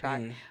turkey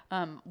trot,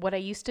 what I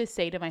used to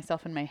say to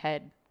myself in my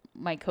head,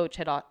 my coach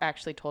had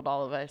actually told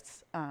all of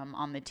us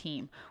on the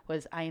team,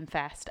 was, "I am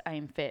fast, I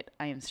am fit,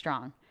 I am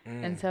strong."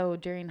 And so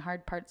during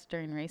hard parts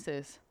during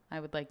races, I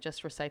would like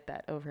just recite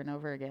that over and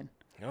over again.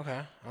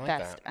 Okay, I like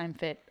Fast, that. I'm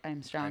fit,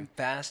 I'm strong. I'm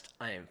fast.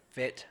 I am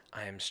fit.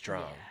 I am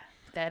strong.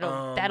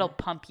 That'll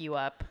pump you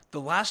up.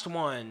 The last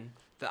one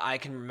that I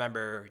can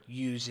remember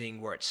using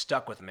where it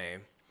stuck with me,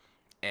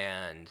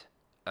 and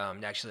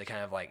actually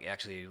kind of like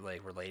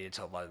related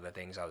to a lot of the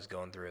things I was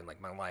going through in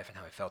like my life and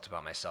how I felt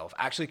about myself,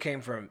 actually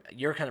came from,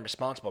 you're kind of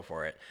responsible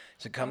for it.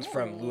 So it comes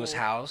from Lewis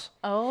Howes.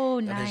 Oh,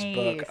 Of nice. his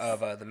book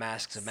of The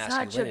Masks of Such a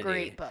Masculinity.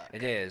 great book.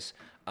 It is.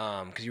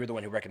 Because you were the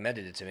one who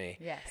recommended it to me.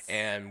 Yes.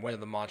 And one of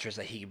the mantras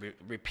that he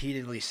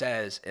repeatedly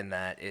says in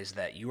that is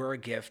that you are a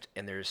gift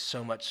and there's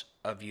so much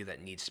of you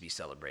that needs to be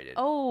celebrated.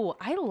 Oh,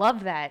 I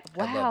love that. I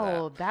love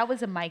Wow, that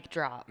was a mic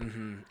drop.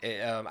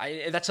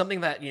 That's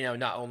something that,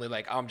 not only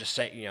like I'm just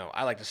saying,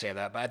 I like to say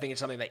that, but I think it's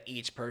something that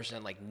each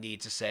person like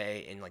needs to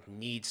say and like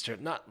needs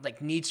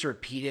to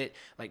repeat it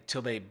like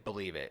till they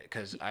believe it.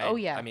 Because Oh,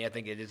 yeah. I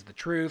think it is the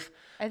truth.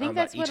 I think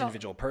about that's each what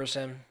individual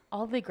person.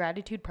 All the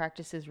gratitude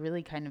practices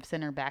really kind of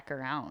center back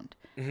around,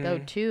 Mm-hmm. though,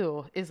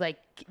 too, is like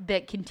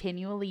that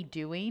continually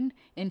doing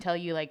until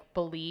you like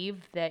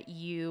believe that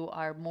you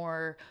are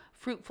more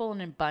fruitful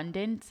and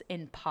abundant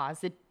in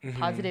Mm-hmm.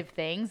 positive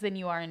things than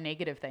you are in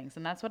negative things.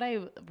 And that's what I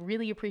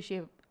really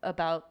appreciate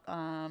about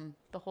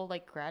the whole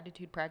like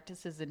gratitude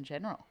practices in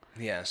general.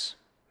 Yes,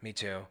 me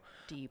too.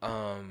 Deep.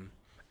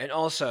 And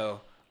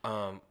also,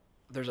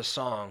 there's a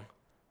song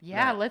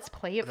Yeah, that- let's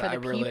play it for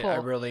that the people. I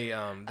really,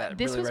 that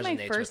This really was my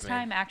resonates first with me.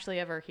 time actually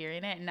ever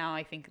hearing it, and now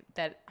I think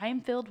that I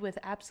am filled with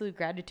absolute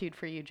gratitude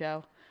for you,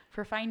 Joe,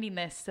 for finding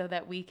this so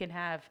that we can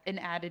have an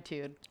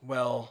attitude.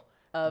 Well,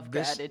 Of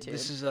this, gratitude.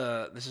 This is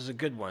a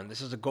good one.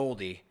 This is a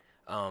Goldie.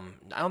 I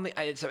don't think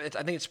I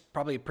think it's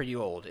probably pretty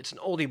old. It's an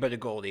oldie but a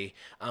Goldie.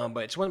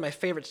 But it's one of my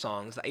favorite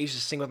songs that I used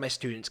to sing with my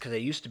students because I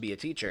used to be a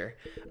teacher.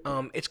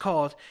 It's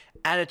called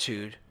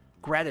 "Attitude,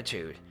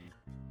 Gratitude."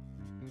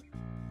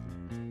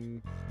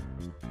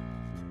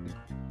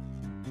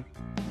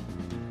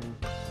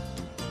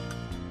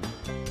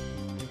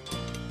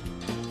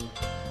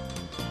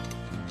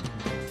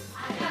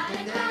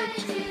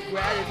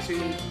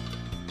 Gratitude.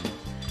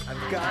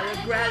 I've got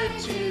a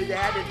gratitude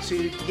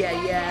attitude.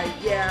 Yeah, yeah,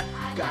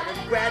 yeah. Got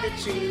a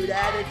gratitude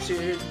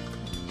attitude.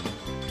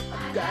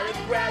 I've got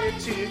a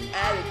gratitude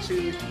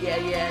attitude. Yeah,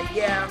 yeah,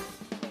 yeah.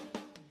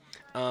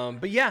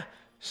 But yeah,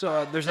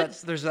 so there's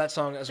that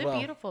song as It's well. a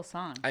beautiful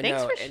song. I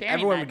Thanks know, for and sharing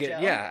everyone that, would get,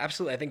 Joe. yeah,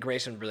 absolutely. I think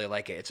Grayson would really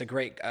like it. It's a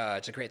great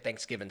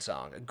Thanksgiving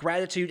song.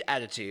 Gratitude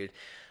attitude.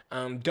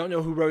 Don't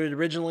know who wrote it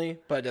originally,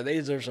 but they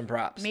deserve some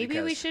props. Maybe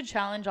we because should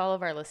challenge all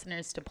of our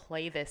listeners to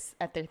play this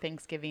at their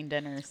Thanksgiving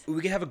dinners.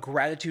 we could have a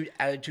gratitude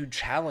attitude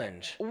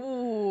challenge.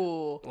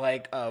 Ooh.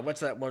 Like,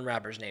 what's that one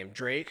rapper's name?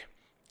 Drake.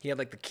 He had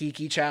like the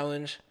Kiki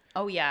challenge.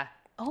 Oh, yeah.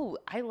 Oh,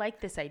 I like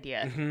this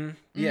idea.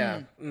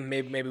 Yeah,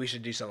 maybe we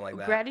should do something like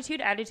that.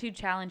 Gratitude attitude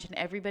challenge, and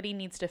everybody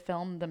needs to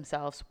film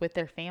themselves with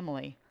their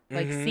family,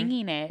 like Mm-hmm.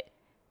 singing it,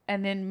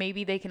 and then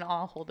maybe they can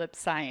all hold up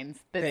signs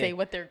that Hey, say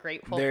what they're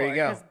grateful there for. you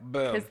go.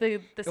 Boom. Because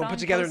the We'll song put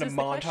together in a poses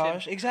the question.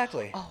 montage.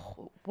 Exactly.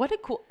 Oh, what a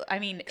cool! I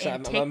mean, So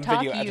and I'm a TikTok,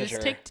 video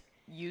editor.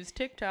 use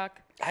TikTok.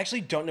 I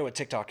actually don't know what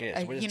TikTok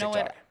is. What is You know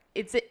TikTok? what?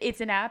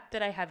 It's an app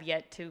that I have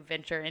yet to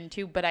venture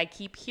into, but I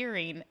keep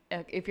hearing,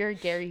 if you're a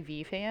Gary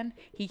Vee fan,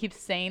 he keeps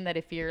saying that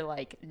if you're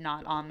like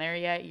not on there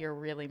yet, you're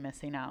really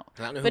missing out.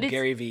 I don't know But who it's-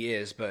 Gary Vee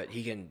is, but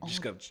he can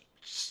just go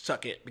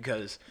suck it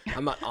because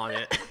I'm not on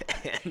it.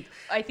 And-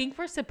 I think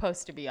we're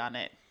supposed to be on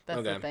it.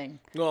 That's the thing.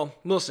 Well,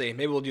 we'll see.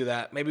 Maybe we'll do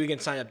that. Maybe we can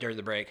sign up during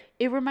the break.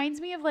 It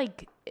reminds me of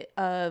like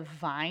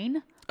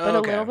Vine, but Oh, a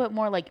okay. little bit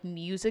more like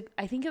music.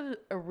 I think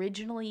it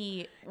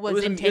originally was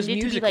was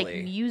intended to be like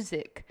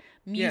musically.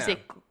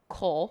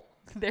 musical.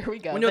 There we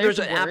go. We know there's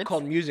There's an app words.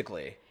 called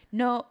Musically.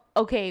 No,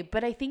 okay,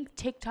 but I think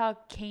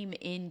TikTok came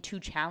in to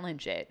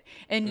challenge it,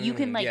 and you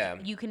can like yeah.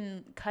 you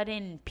can cut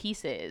in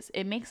pieces.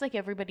 It makes like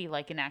everybody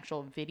like an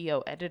actual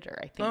video editor.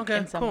 I think Okay,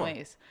 in some cool.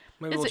 ways.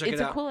 Maybe we'll check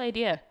it's it a out. cool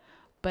idea.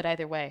 But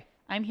either way,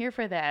 I'm here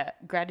for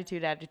that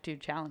gratitude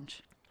attitude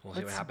challenge. We'll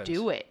see what happens.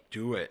 Do it.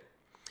 Do it.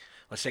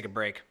 Let's take a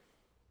break.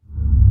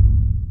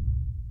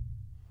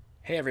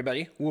 Hey,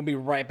 everybody. We'll be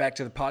right back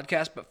to the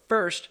podcast. But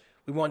first,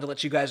 we wanted to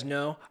let you guys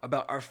know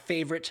about our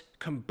favorite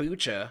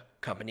kombucha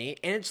company,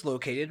 and it's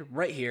located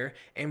right here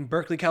in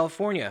Berkeley,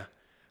 California.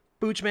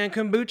 Boochman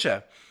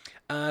Kombucha.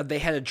 They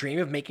had a dream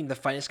of making the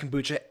finest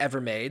kombucha ever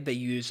made. They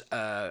use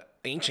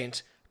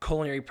ancient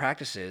culinary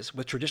practices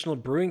with traditional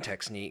brewing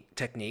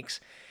techniques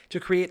to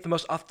create the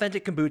most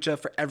authentic kombucha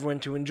for everyone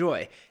to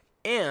enjoy.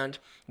 And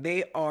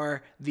they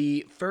are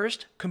the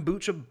first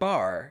kombucha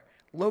bar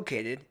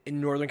located in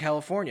Northern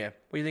California.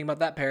 What do you think about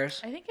that, Paris?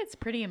 I think it's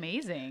pretty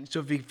amazing. So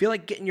if you feel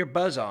like getting your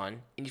buzz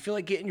on and you feel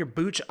like getting your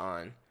booch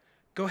on,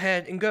 go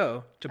ahead and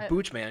go to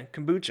Boochman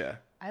Kombucha.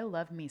 I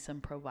love me some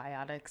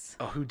probiotics.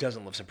 Oh, who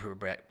doesn't love some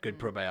good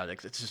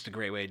probiotics? It's just a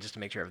great way just to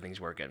make sure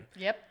everything's working.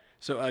 Yep.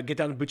 So get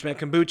down to Boochman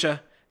Kombucha.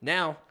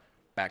 Now,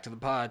 back to the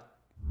pod.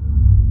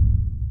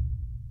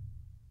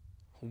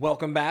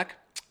 Welcome back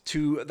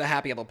to the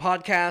Happy Apple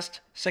Podcast.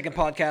 Second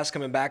podcast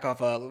coming back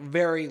off a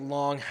very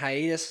long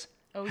hiatus.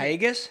 Oh,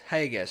 Hiatus?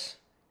 Hiatus.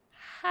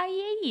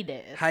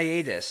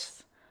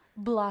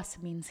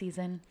 Blossoming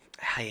season.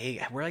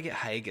 Where did I get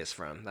hiatus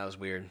from? That was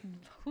weird.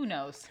 Who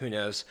knows? Who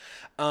knows?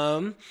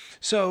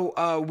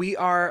 So we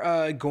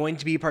are going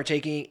to be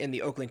partaking in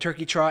the Oakland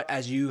Turkey Trot,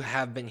 as you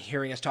have been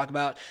hearing us talk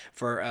about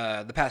for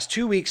the past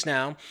 2 weeks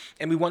now.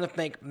 And we want to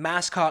thank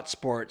Mascot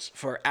Sports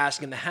for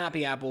asking the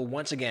Happy Apple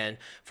once again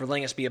for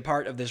letting us be a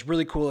part of this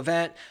really cool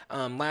event.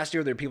 Last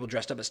year, there were people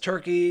dressed up as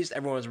turkeys.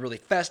 Everyone was really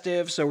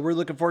festive. So we're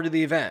looking forward to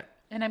the event.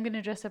 And I'm going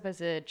to dress up as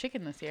a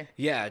chicken this year.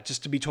 Yeah,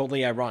 just to be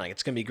totally ironic.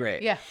 It's going to be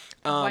great. Yeah,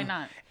 why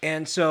not?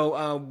 And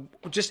so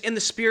just in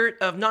the spirit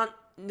of not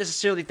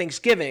necessarily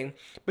Thanksgiving,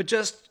 but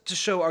just to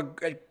show our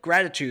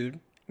gratitude,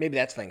 maybe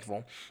that's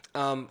thankful,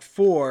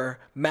 for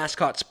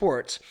Mascot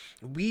Sports,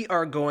 we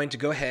are going to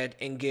go ahead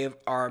and give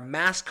our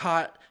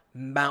mascot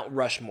Mount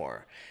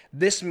Rushmore.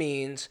 This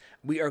means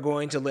we are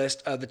going to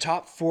list the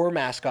top 4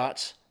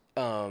 mascots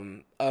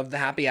of the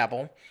Happy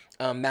Apple,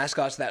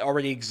 mascots that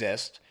already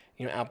exist,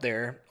 out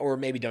there, or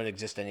maybe don't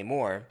exist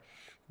anymore,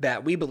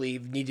 that we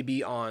believe need to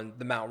be on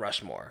the Mount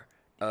Rushmore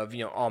of,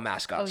 all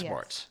mascot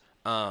sports.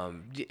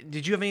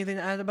 Did you have anything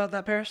to add about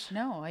that, Paris?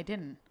 No, I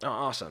didn't. Oh,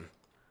 awesome.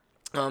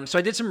 So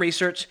I did some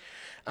research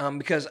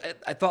because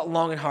I thought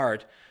long and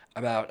hard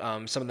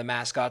about some of the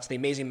mascots, the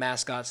amazing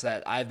mascots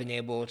that I've been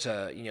able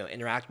to,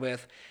 interact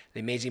with, the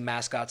amazing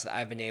mascots that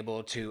I've been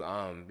able to,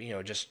 have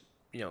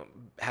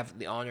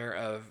the honor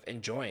of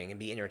enjoying and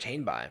be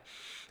entertained by.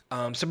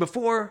 So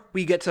before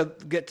we get to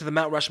the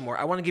Mount Rushmore,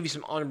 I want to give you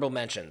some honorable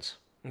mentions.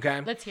 Okay.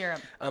 Let's hear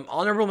them.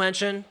 Honorable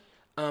mention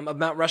of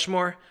Mount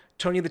Rushmore: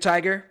 Tony the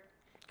Tiger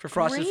for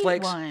Frosted Great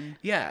Flakes. one.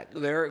 Yeah,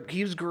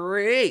 he was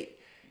great.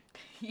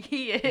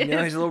 He is.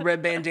 He's a little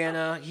red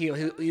bandana. He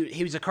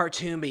was a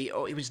cartoon, but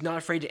he was not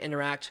afraid to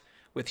interact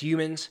with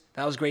humans.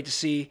 That was great to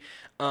see.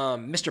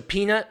 Mr.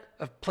 Peanut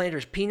of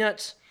Planters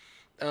Peanuts.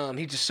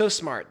 He's just so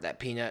smart, that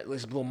Peanut.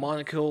 His little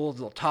monocle, his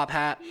little top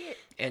hat,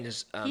 and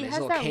his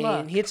little cane.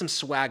 Look. He had some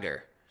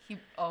swagger.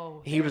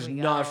 He was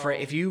not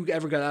afraid. If you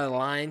ever got out of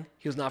line,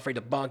 he was not afraid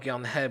to bonk you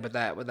on the head with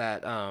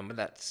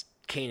that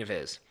cane of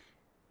his.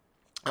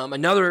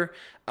 Another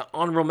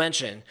honorable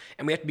mention,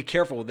 and we have to be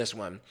careful with this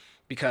one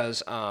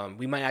because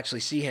we might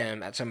actually see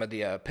him at some of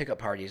the pickup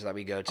parties that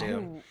we go to.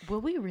 Oh,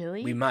 will we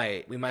really? We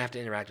might have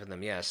to interact with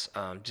him. Yes.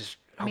 Just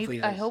hopefully.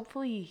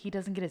 Hopefully he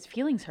doesn't get his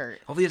feelings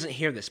hurt. Hopefully he doesn't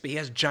hear this, but he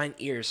has giant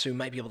ears, so he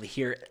might be able to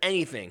hear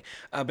anything.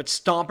 But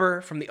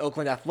Stomper from the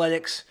Oakland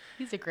Athletics.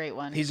 He's a great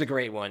one. He's a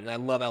great one. I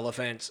love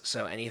elephants,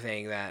 so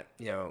anything that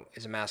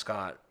is a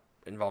mascot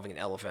involving an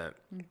elephant,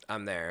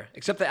 I'm there.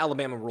 Except the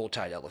Alabama Roll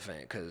Tide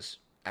elephant, because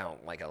I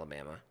don't like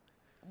Alabama.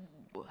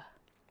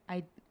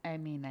 I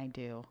mean, I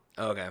do.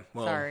 Okay,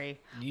 well, sorry,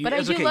 but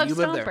I do love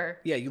Stomper. There.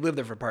 Yeah, you lived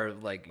there for part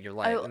of your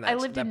life. I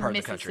lived in part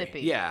Mississippi. Of the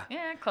country. Yeah,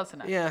 close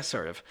enough. Yeah,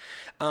 sort of.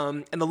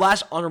 And the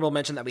last honorable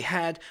mention that we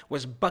had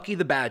was Bucky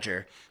the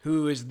Badger,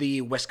 who is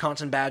the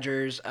Wisconsin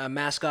Badgers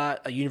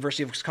mascot,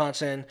 University of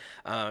Wisconsin.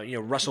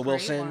 Russell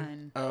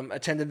Wilson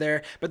attended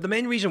there. But the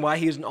main reason why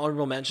he is an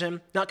honorable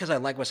mention, not because I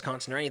like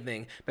Wisconsin or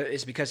anything, but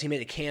it's because he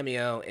made a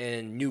cameo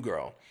in New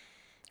Girl,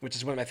 which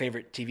is one of my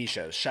favorite TV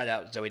shows. Shout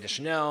out Zooey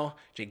Deschanel,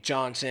 Jake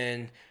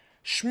Johnson,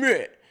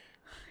 Schmidt.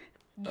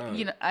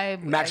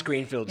 Max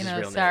Greenfield's his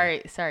real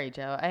name. Sorry,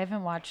 Joe. I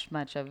haven't watched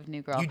much of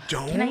New Girl. You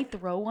don't? Can I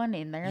throw one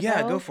in there?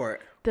 Yeah, though? go for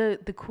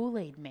it. The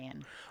Kool-Aid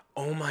Man.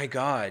 Oh my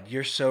God,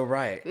 you're so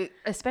right.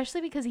 Especially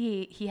because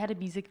he had a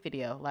music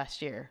video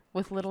last year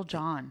with Little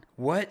John.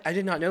 What? I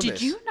did not know this.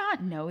 Did you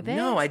not know this?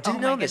 No, I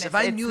didn't know this. If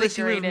I knew this,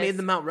 he would have made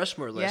the Mount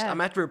Rushmore list. Yeah. I'm going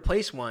to have to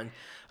replace one.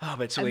 Oh,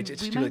 but it's too late to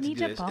do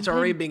this. Bump It's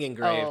already him. being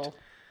engraved. Oh,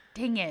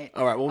 dang it.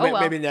 All right, well,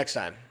 maybe next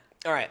time.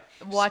 All right.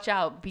 Watch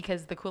out,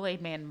 because the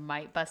Kool-Aid Man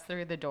might bust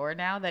through the door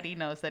now that he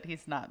knows that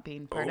he's not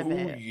being part of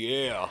it. Oh,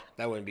 yeah.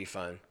 That wouldn't be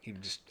fun.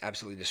 He'd just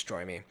absolutely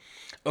destroy me.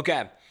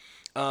 Okay.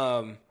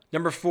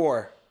 Number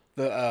 4,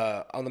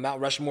 on the Mount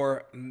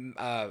Rushmore,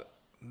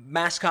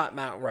 mascot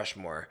Mount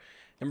Rushmore.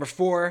 Number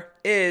 4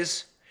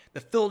 is the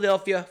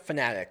Philadelphia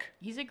Fanatic.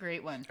 He's a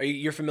great one.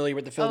 You're familiar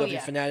with the Philadelphia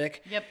yeah.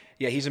 Fanatic? Yep.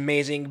 Yeah, he's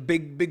amazing.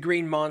 Big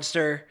green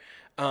monster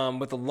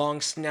with a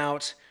long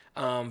snout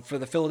for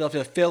the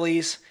Philadelphia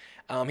Phillies.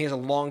 He has a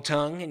long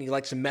tongue, and he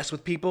likes to mess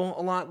with people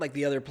a lot, like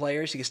the other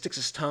players. He sticks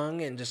his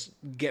tongue and just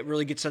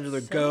really gets under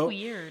their goat.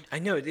 Weird. I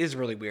know, it is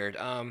really weird.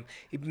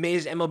 He made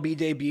his MLB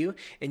debut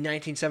in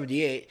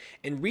 1978,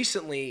 and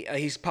recently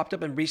he's popped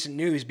up in recent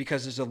news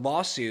because there's a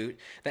lawsuit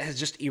that has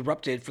just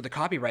erupted for the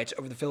copyrights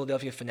over the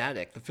Philadelphia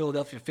Fanatic. The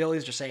Philadelphia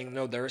Phillies are saying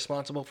no, they're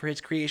responsible for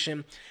his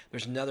creation.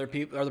 There's other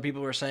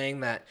people who are saying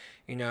that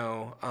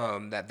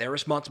that they're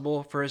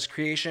responsible for his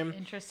creation.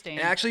 Interesting.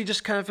 And I actually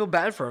just kind of feel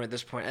bad for him at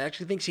this point. I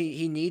actually think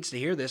he needs to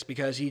hear this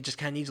because he just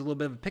kind of needs a little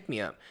bit of a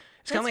pick-me-up.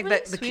 It's kind of like really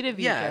that. sweet of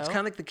you, yeah, Joe. it's kind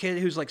of like the kid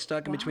who's like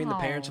stuck in between the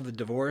parents of the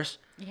divorce.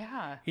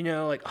 Yeah.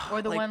 Like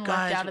Or the like, one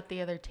guys, left out at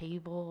the other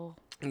table.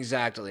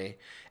 Exactly,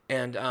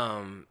 and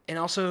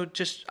also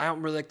just I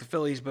don't really like the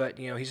Phillies, but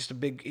he's just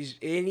he's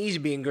easy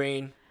being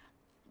green.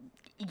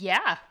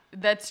 Yeah,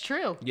 that's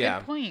true. Yeah,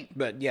 Good point.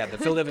 But yeah, the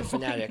Philadelphia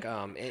Fanatic,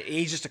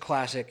 he's just a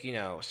classic, He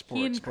sports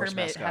and Kermit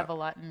mascot. have a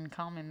lot in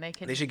common.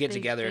 They should get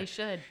together. They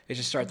should. They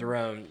should start their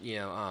own,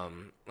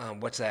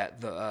 what's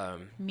that? The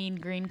Mean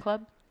Green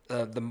Club.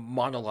 the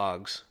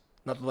monologues,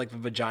 not like the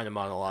vagina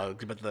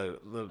monologues, but the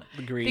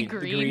green The the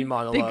green- green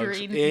monologues.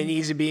 green- It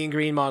needs to be in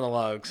green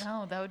monologues.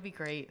 Oh, that would be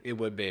great. It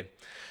would be.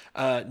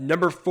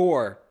 Number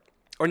 3.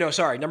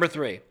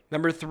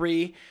 Number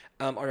 3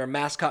 on our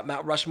mascot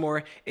Mount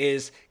Rushmore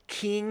is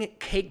King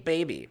Cake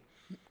Baby.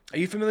 Are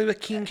you familiar with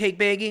King Cake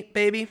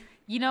Baby?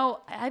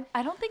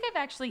 I don't think I've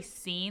actually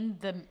seen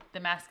the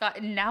mascot.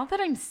 And now that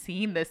I'm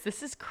seeing this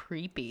is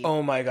creepy.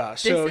 Oh my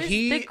gosh! This So is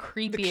the the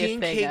creepiest King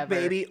thing Cake ever.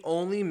 Baby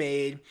only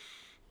made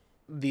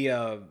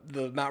the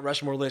Mount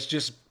Rushmore list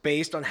just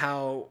based on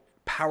how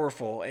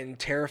powerful and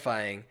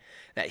terrifying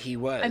that he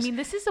was. I mean,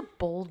 this is a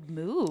bold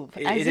move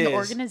It as an is.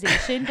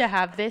 organization to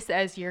have this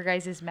as your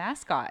guys'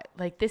 mascot.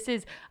 Like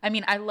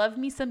I love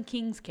me some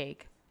King's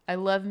Cake. I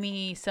love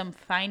me some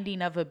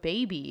finding of a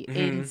baby Mm-hmm.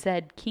 in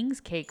said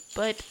King's Cake,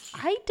 but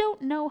I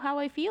don't know how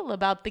I feel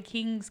about the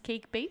King's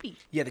Cake baby.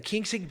 Yeah, the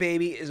King Cake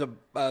Baby is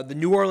the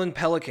New Orleans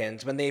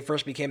Pelicans when they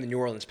first became the New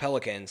Orleans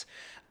Pelicans.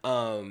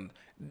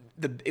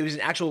 It was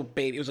an actual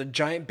baby. It was a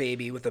giant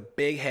baby with a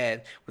big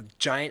head, with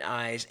giant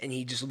eyes, and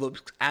he just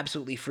looks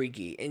absolutely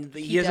freaky. And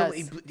he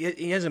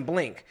doesn't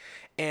blink.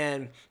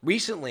 And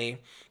recently,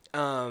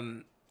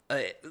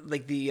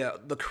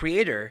 the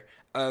creator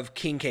of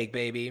King Cake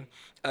Baby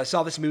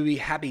saw this movie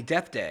Happy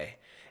Death Day,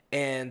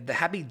 and the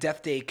Happy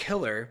Death Day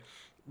killer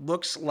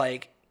looks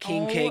like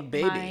King Cake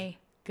Baby. My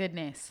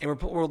goodness. And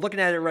we're looking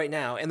at it right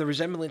now, and the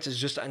resemblance is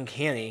just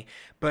uncanny.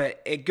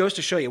 But it goes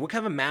to show you what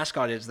kind of a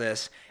mascot is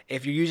this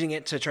if you're using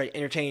it to try to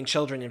entertain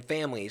children and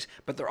families,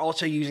 but they're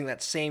also using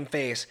that same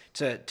face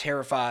to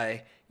terrify,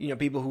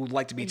 people who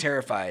like to be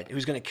terrified,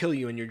 who's going to kill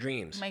you in your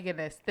dreams. My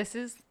goodness.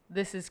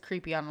 This is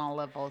creepy on all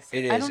levels.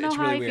 It is. I don't know It's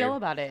how really I weird. feel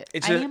about it. I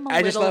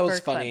just thought it was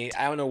funny. verklempt.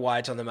 I don't know why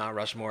it's on the Mount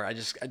Rushmore.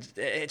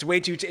 It's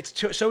way too.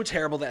 So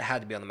terrible that it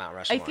had to be on the Mount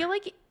Rushmore.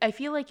 I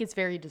feel like it's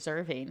very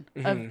deserving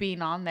Mm-hmm. of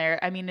being on there.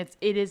 I mean, it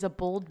is a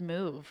bold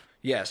move.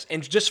 Yes,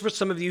 and just for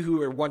some of you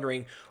who are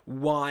wondering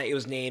why it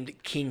was named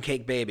King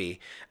Cake Baby,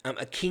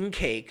 a king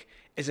cake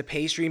is a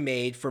pastry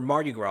made for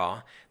Mardi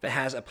Gras that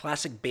has a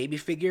plastic baby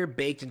figure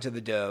baked into the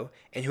dough,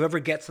 and whoever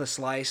gets the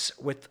slice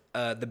with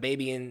the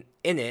baby in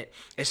it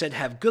is said to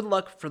have good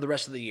luck for the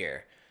rest of the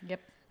year. Yep.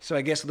 So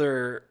I guess they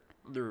were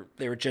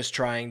just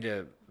trying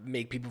to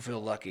make people feel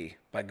lucky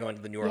by going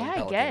to the New Orleans Yeah, I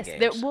Pelican guess.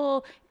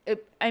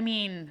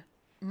 games.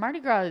 Mardi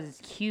Gras is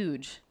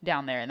huge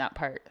down there in that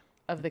part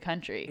of the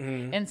country.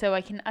 Mm-hmm. And so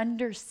I can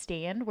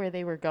understand where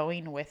they were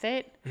going with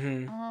it.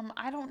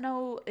 I don't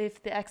know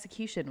if the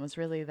execution was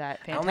really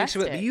that Mm-hmm. I don't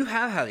fantastic. think so, but you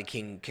have had a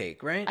king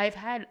cake, right? I've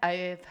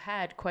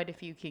had quite a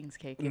few King's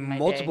Cake in my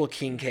Multiple day.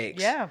 king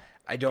cakes. Yeah.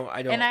 I don't.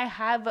 And I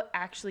have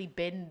actually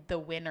been the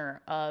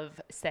winner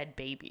of said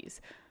babies.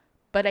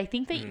 But I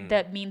think that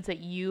that means that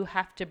you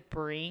have to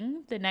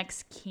bring the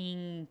next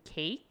king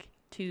cake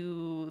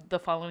to the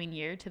following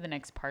year to the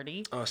next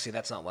party. Oh, see,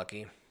 that's not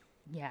lucky.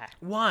 Yeah.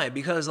 Why?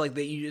 Because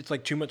it's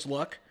like too much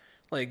luck.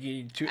 Like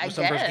I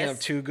some person can have guess.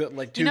 too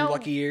good, two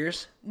lucky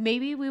years.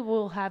 Maybe we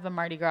will have a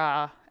Mardi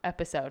Gras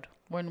episode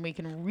when we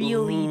can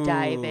really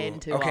dive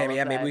into Okay, all of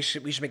yeah, maybe that.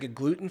 we should make a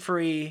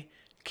gluten-free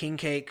king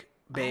cake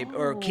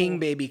or king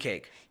baby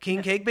cake.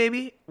 King cake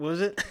baby? What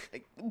was it?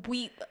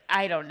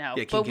 I don't know,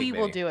 Yeah, King but Cake we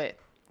will Baby. do it.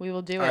 We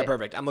will do All right, it.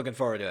 perfect. I'm looking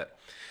forward to it.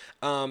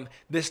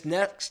 This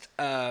next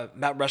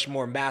Mount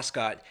Rushmore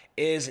mascot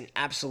is an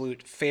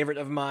absolute favorite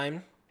of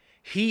mine.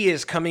 He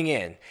is coming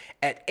in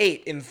at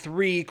 8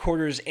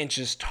 3/4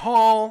 inches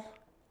tall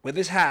with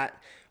his hat,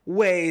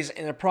 weighs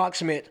an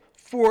approximate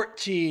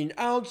 14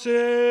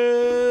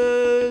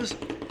 ounces.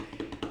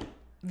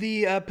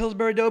 The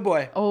Pillsbury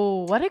Doughboy.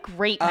 Oh, what a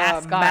great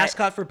mascot!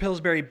 Mascot for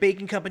Pillsbury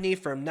Baking Company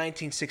from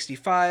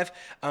 1965.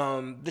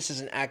 This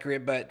isn't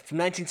accurate, but from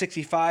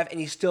 1965, and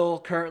he's still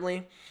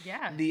currently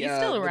Yeah, the he's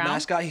still the around.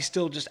 mascot. He's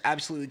still just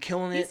absolutely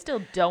killing He's it.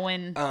 still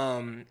doing.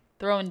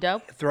 Throwing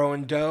dough?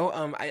 Throwing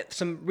dough.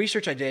 Some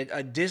research I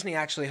did. Disney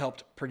actually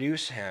helped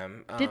produce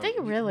him. Did they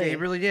really? They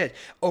really did.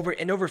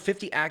 Over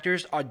 50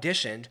 actors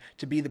auditioned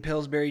to be the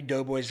Pillsbury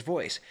Doughboy's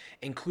voice,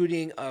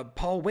 including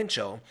Paul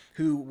Winchell,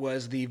 who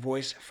was the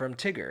voice from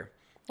Tigger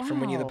from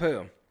Winnie the Wow.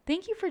 Pooh.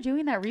 Thank you for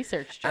doing that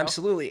research, Joe.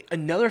 Absolutely.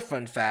 Another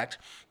fun fact: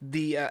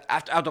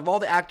 out of all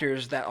the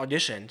actors that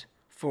auditioned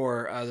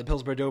for the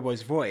Pillsbury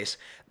Doughboy's voice,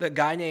 the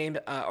guy named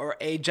or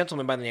a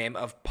gentleman by the name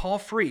of Paul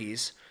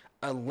Frees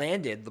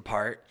landed the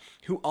part,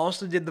 who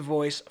also did the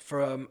voice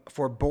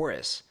for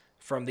Boris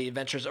from The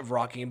Adventures of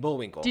Rocky and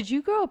Bullwinkle. Did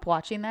you grow up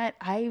watching that?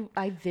 I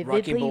vividly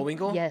Rocky and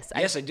Bullwinkle? Yes,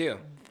 Yes, I do.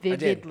 I did.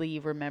 vividly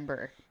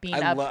remember being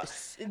I up.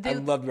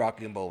 loved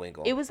Rocky and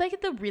Bullwinkle. It was like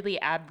at the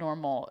really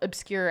abnormal,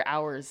 obscure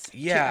hours.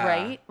 Yeah,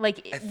 right?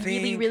 Like I really,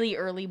 think- really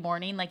early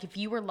morning. Like if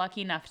you were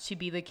lucky enough to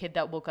be the kid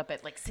that woke up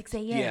at like 6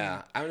 a.m.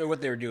 Yeah, I don't know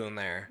what they were doing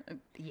there.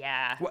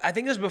 Yeah. Well, I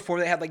think it was before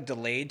they had like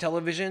delayed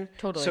television.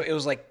 Totally. So it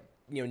was like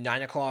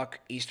 9 o'clock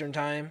Eastern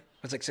time.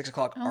 It was like 6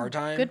 o'clock our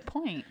time. Good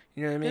point.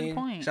 You know what I mean? Good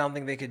point. So I don't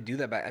think they could do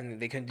that back. I mean,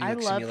 they couldn't do I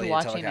like loved simulated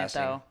watching telecasting. it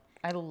though.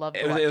 I loved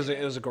It watching was,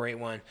 it was a great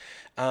one.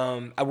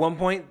 At one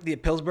point, the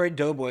Pillsbury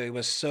Doughboy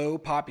was so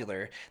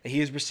popular that he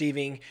was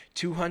receiving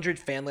 200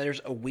 fan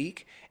letters a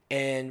week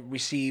and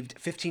received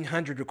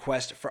 1,500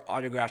 requests for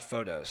autographed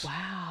photos.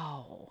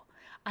 Wow.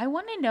 I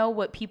want to know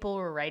what people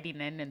were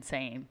writing in and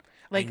saying.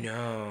 Like,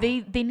 know. They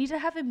need to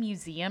have a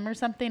museum or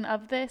something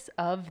of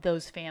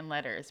those fan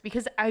letters,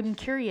 because I'm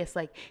curious,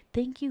 like,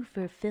 thank you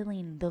for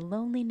filling the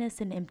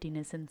loneliness and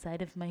emptiness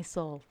inside of my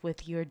soul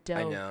with your dough.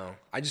 I know.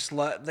 I just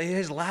love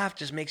his laugh.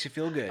 Just makes you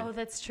feel good. Oh,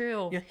 that's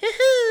true.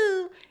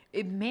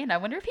 Yeah. Man, I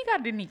wonder if he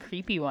got any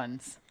creepy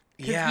ones.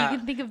 'Cause Yeah. you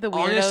can think of the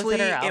weirdos Honestly,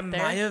 that are out it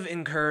there. might have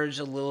encouraged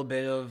a little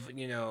bit of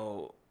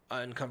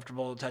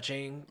uncomfortable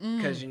touching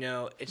because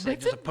it's like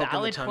That's just a a poke in the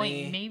valid tummy.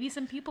 point. Maybe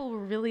some people were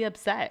really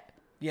upset.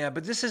 Yeah,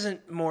 but this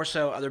isn't more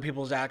so other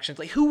people's actions.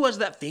 Like, who was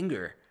that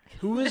finger?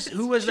 Who was that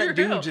true.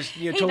 dude just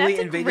Hey, totally that's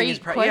a invading great his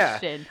privacy? Yeah,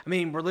 question. I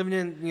mean, we're living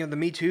in the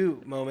Me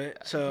Too moment.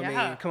 So I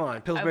Yeah. mean, come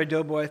on, Pillsbury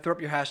Doughboy, throw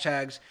up your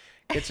hashtags,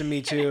 get some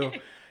Me Too.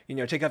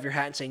 Take off your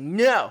hat and say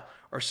no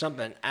or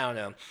something. I don't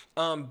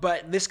know.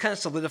 But this kind of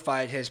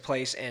solidified his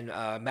place in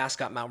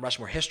mascot Mount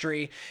Rushmore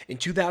history. In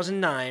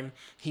 2009,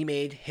 he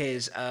made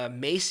his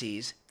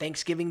Macy's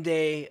Thanksgiving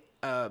Day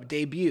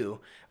debut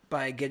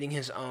by getting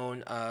his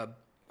own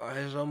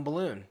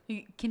balloon.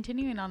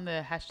 Continuing on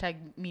the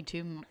hashtag Me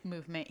Too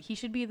movement, he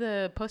should be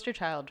the poster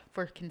child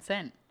for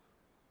consent.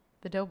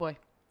 The Doughboy.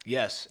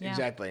 Yes, Yeah,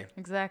 exactly.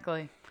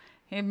 Exactly.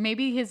 And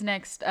maybe his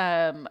next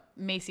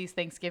Macy's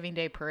Thanksgiving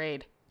Day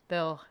parade,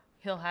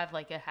 he'll have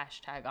like a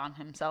hashtag on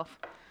himself.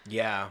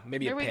 Yeah,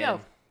 maybe There a we pin.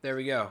 go. There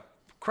we go.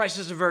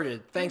 Crisis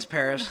averted. Thanks,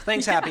 Paris.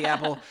 Thanks, Happy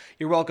Apple.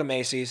 You're welcome,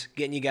 Macy's.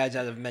 Getting you guys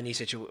out of many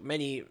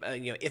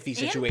iffy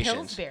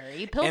situations.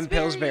 And Pillsbury. And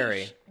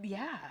Pillsbury.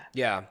 Yeah.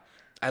 Yeah,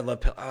 I love.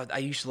 I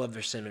used to love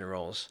their cinnamon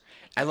rolls.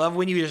 I love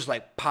when you just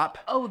like pop.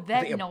 Oh,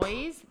 that the-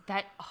 noise.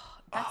 That's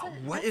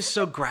What is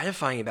so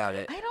gratifying about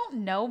it? I don't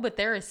know, but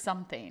there is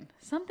something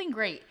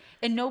great,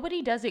 and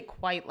nobody does it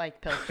quite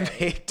like Pillsbury.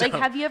 They Like,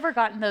 don't. have you ever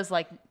gotten those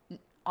like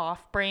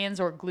off brands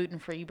or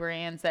gluten-free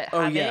brands that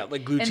Oh have yeah, it?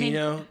 like and then-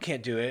 Glutino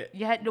can't do it.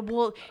 Yeah,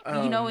 well,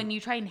 and you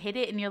try and hit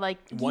it, and you're like,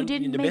 you one-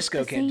 didn't make Nabisco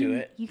the can't do same-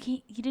 it. You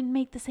can't. You didn't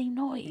make the same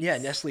noise. Yeah,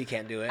 Nestle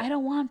can't do it. I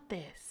don't want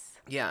this.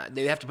 Yeah,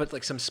 they have to put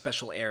like some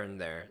special air in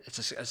there.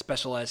 It's a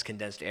specialized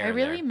condensed air. I in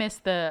really there. miss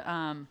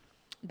the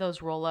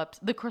those roll-ups,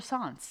 the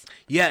croissants.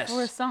 Yes.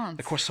 Croissants.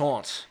 The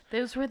croissants.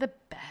 Those were the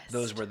best.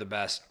 Those were the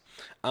best.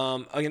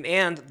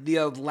 And the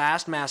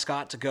last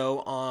mascot to go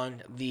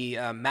on the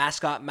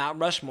mascot Mount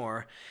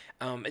Rushmore,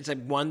 it's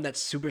like one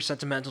that's super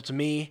sentimental to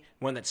me,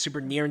 one that's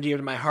super near and dear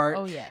to my heart.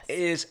 Oh, yes. It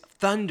is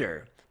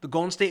Thunder, the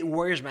Golden State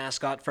Warriors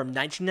mascot from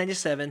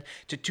 1997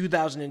 to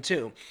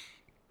 2002.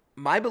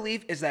 My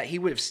belief is that he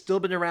would have still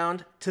been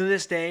around to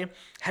this day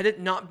had it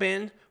not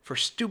been for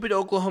stupid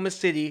Oklahoma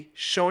City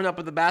showing up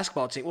with the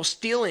basketball team,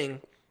 stealing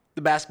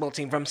the basketball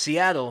team from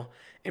Seattle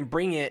and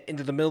bringing it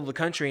into the middle of the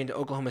country, into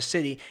Oklahoma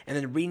City, and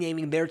then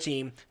renaming their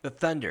team the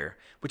Thunder,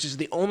 which is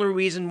the only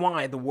reason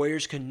why the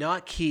Warriors could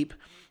not keep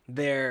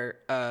their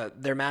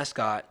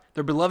mascot,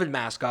 their beloved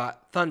mascot,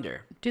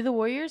 Thunder. Do the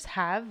Warriors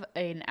have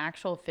an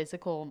actual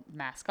physical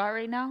mascot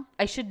right now?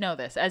 I should know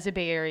this as a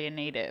Bay Area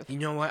native. You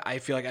know what? I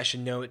feel like I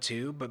should know it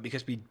too, but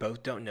because we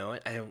both don't know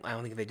it, I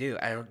don't think they do.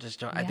 I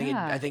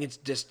Yeah. think it's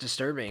just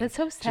disturbing. That's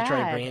so to try to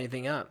sad. bring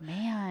anything up.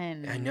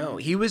 Man. I know.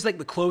 He was like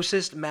the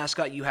closest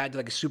mascot you had to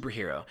like a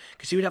superhero,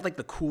 because he would have like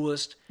the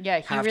coolest Yeah,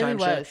 he really halftime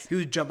show. was. He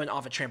was jumping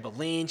off of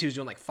trampolines. He was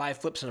doing like 5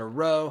 flips in a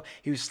row.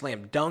 He was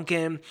slam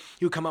dunking.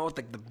 He would come out with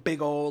like the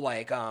big old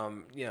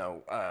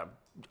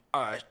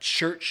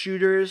shirt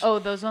shooters. Oh,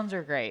 those ones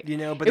are great. You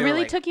know, but it they were,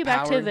 really like, took you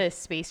back to powered. the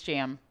Space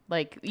Jam.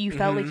 Like you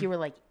felt like you were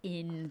like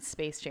in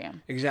Space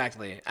Jam.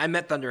 Exactly. I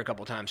met Thunder a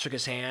couple times. Shook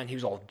his hand. He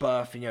was all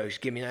buff. He was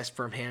giving me a nice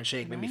firm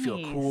handshake. Made me feel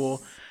Nice.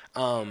 cool.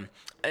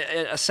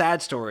 A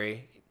sad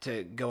story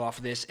to go off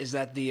of this is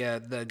that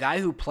the guy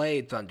who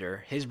played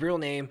Thunder, his real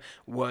name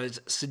was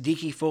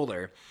Siddiqui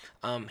Fuller.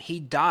 He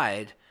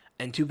died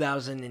in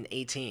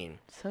 2018.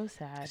 So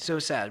sad. So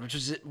sad,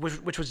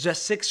 which was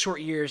just 6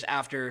 short years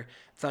after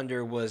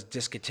Thunder was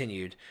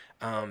discontinued.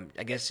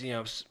 I guess,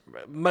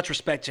 much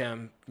respect to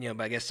him,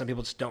 but I guess some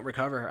people just don't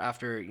recover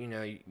after,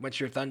 once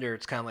you're Thunder,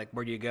 it's kind of like,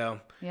 where do you go?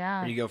 Yeah.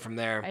 Where do you go from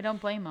there? I don't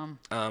blame him.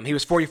 He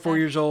was 44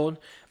 years old,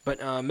 but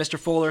Mr.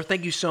 Fuller,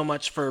 thank you so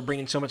much for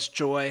bringing so much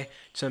joy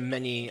to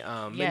many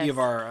of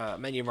our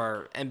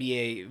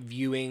NBA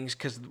viewings,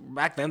 because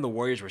back then the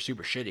Warriors were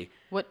super shitty.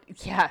 What?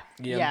 Yeah.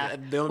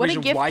 The only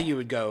reason why you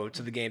would go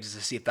to the games is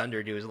to see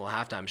Thunder do his little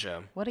halftime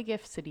show. What a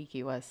gift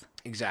Sadiki was.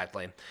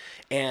 Exactly.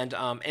 And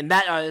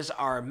that is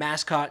our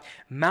mascot,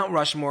 Mount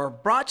Rushmore,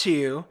 brought to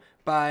you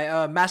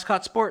by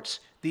Mascot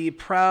Sports, the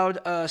proud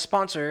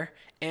sponsor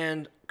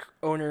and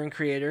owner and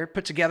creator,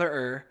 put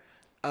together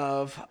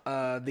of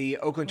the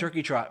Oakland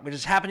Turkey Trot, which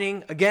is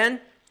happening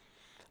again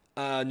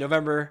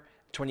November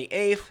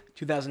 28th,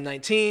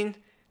 2019,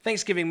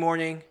 Thanksgiving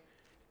morning.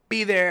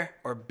 Be there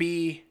or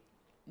be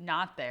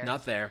not there.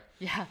 Not there.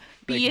 Yeah.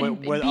 Be in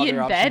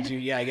bed.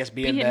 Yeah, I guess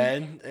be in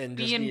bed and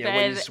be just, in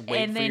bed just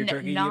wait and for your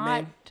turkey to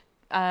get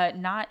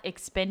made. Not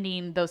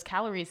expending those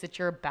calories that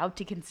you're about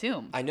to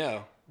consume. I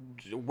know.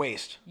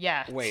 Waste.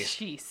 Yeah. Waste.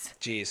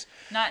 Jeez.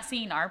 Not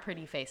seeing our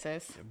pretty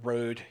faces.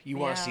 Rude. You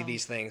want to see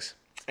these things.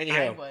 Anyhow.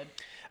 I would.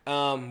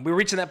 We're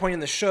reaching that point in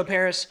the show,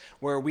 Paris,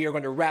 where we are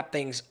going to wrap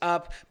things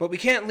up, but we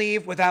can't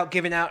leave without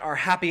giving out our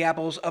Happy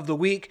Apples of the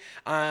week.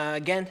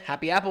 Again,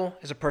 Happy Apple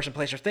is a person,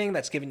 place, or thing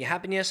that's giving you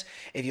happiness.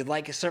 If you'd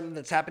like something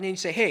that's happening, you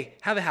say, hey,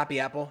 have a happy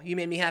apple. You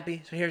made me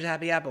happy, so here's a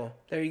happy apple.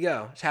 There you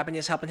go. It's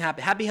happiness helping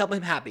happy. Happy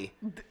helping happy.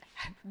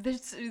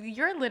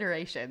 Your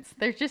alliterations,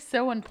 they're just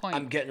so on point.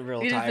 I'm getting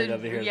real tired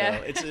over here,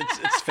 though. It's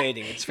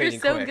fading. It's fading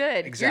You're so quick.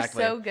 good.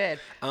 Exactly. You're so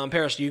good.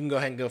 Paris, you can go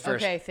ahead and go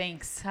first. Okay,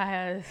 thanks.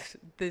 I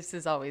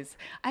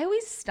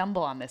always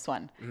stumble on this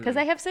one because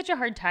I have such a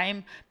hard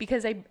time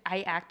because I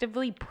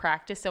actively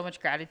practice so much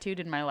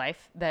gratitude in my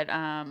life that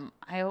I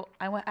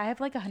have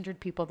like 100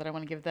 people that I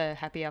want to give the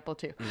happy apple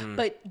to.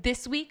 But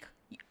this week,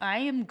 I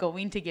am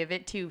going to give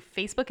it to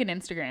Facebook and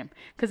Instagram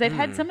because I've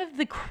had some of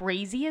the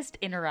craziest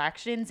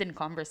interactions and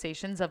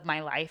conversations of my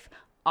life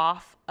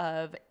off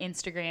of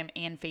Instagram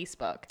and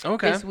Facebook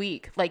this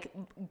week. Like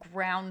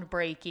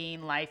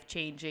groundbreaking,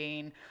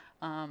 life-changing,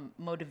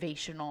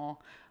 motivational,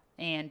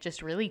 and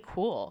just really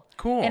cool.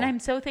 Cool. And I'm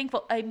so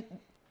thankful.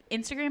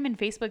 Instagram and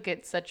Facebook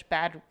get such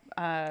bad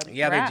raps. They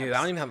do. I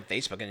don't even have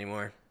Facebook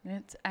anymore.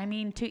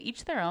 To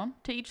each their own.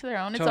 It's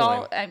Totally.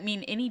 all,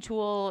 any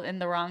tool in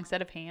the wrong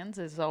set of hands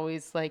is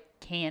always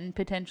can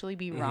potentially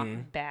be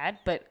wrong, bad,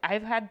 but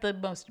I've had the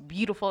most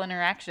beautiful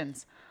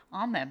interactions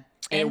on them.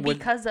 And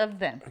because of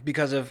them.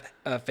 Because of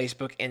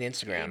Facebook and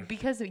Instagram.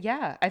 Because,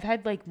 I've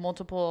had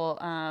multiple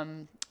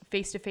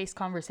face-to-face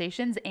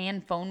conversations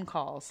and phone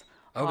calls.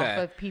 Okay.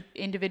 Off of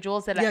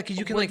individuals that because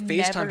you can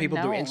FaceTime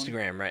people through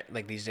Instagram,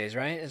 right? These days,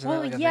 right? Isn't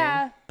that a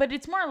thing? But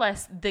it's more or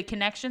less the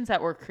connections that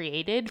were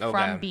created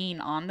from being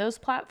on those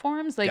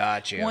platforms.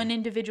 Gotcha. One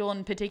individual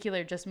in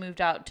particular just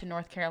moved out to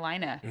North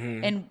Carolina,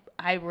 and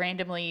I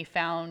randomly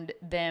found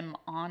them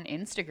on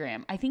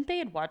Instagram. I think they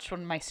had watched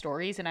one of my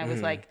stories, and I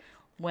was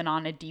went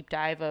on a deep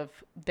dive of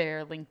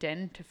their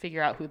LinkedIn to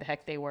figure out who the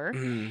heck they were.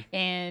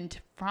 And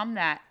from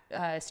that,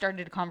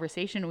 started a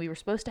conversation. We were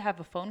supposed to have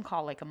a phone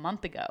call a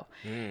month ago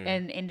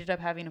and ended up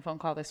having a phone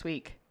call this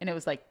week. And it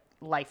was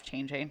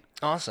life-changing.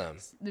 Awesome.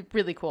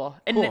 Really cool.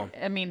 And cool.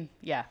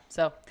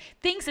 So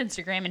thanks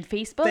Instagram and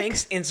Facebook.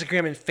 Thanks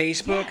Instagram and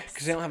Facebook,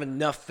 because they don't have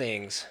enough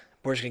things.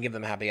 We're just going to give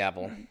them a happy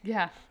apple.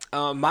 Yeah.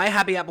 My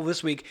happy apple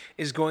this week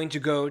is going to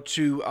go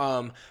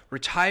to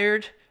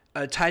retired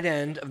tight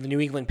end of the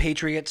New England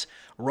Patriots,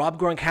 Rob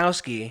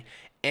Gronkowski,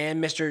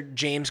 and Mr.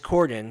 James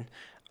Corden,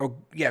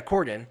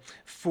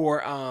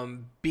 for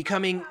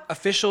becoming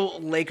official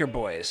Laker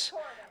boys.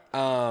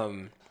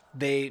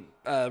 They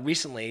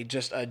recently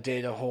just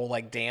did a whole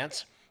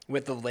dance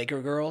with the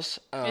Laker girls.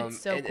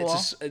 It's so cool.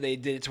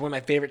 It's one of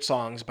my favorite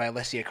songs by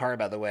Alessia Cara,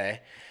 by the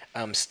way.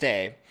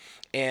 Stay.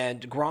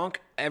 And Gronk,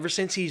 ever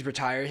since he's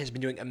retired, has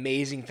been doing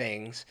amazing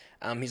things.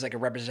 He's a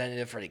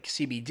representative for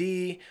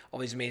CBD, all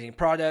these amazing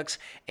products,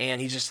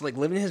 and he's just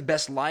living his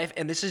best life.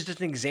 And this is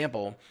just an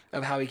example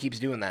of how he keeps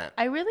doing that.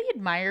 I really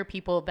admire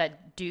people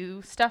that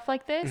do stuff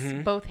like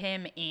this, both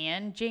him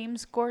and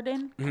James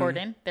Corden.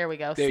 Corden, there we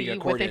go. There you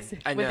go,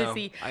 Corden. With a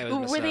C.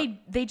 Where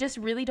they just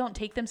really don't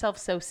take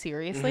themselves so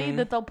seriously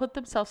that they'll put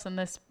themselves in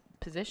this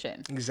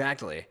position.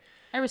 Exactly.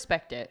 I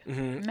respect it.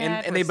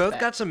 And they both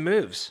got some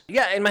moves.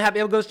 Yeah, and my happy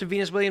apple goes to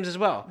Venus Williams as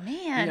well.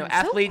 Man,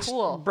 athletes so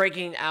cool.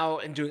 breaking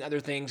out and doing other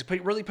things,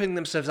 really putting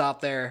themselves out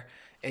there,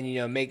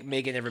 and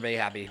making everybody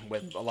happy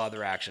with a lot of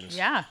their actions.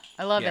 Yeah,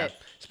 I love it.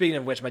 Speaking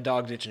of which, my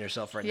dog's itching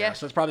herself right now,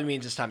 so it probably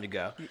means it's time to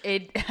go.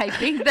 I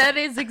think that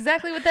is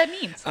exactly what that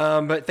means.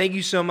 But thank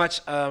you so much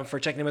for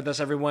checking in with us,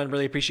 everyone.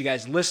 Really appreciate you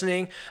guys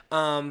listening.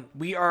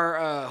 We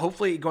are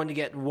hopefully going to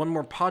get one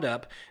more pod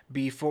up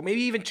before,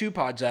 maybe even 2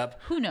 pods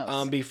up. Who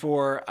knows?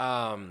 Before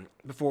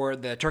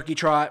the Turkey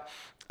Trot.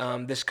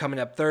 this coming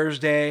up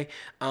Thursday.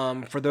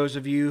 For those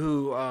of you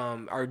who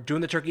are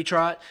doing the turkey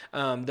trot,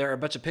 there are a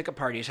bunch of pickup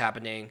parties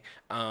happening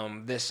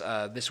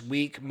this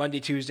week, Monday,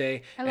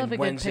 Tuesday, I love and a good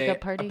Wednesday.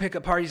 pickup party. A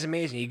pickup party is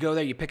amazing. You go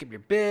there, you pick up your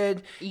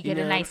bid. You get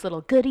know. a nice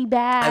little goodie I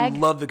bag.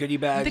 love the goodie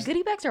bags. The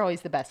goodie bags are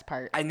always the best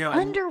part. I know.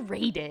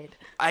 Underrated.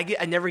 I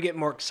never get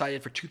more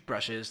excited for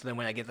toothbrushes than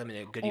when I get them in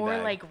a goodie Or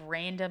bag. like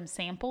random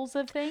samples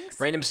of things.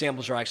 Random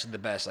samples are actually the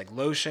best, like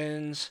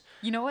lotions.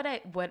 You know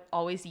what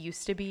always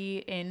used to be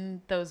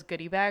in those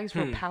goodie bags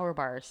were power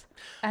bars.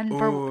 And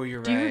Ooh,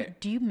 you're right.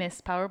 Do you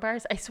miss power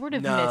bars? I sort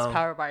of No, miss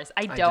power bars.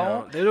 I I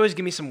don't. They'd always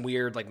give me some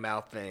weird like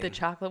mouth thing. The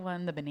chocolate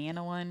one, the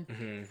banana one.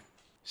 Mm-hmm.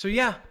 So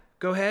yeah,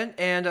 go ahead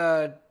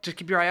and just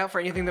keep your eye out for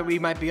anything that we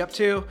might be up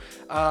to.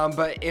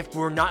 But if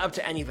we're not up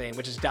to anything,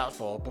 which is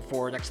doubtful,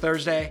 before next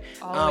Thursday,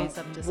 Always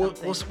up to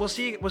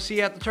something. We'll see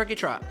you at the turkey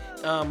trot.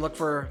 Look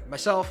for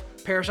myself,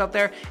 Paris out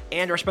there,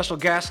 and our special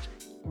guest.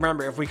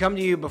 Remember, if we come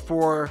to you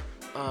before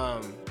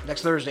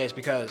next Thursday, it's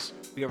because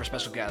we have a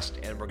special guest,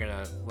 and we're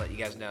gonna let you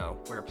guys know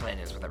what our plan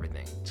is with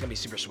everything. It's gonna be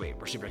super sweet.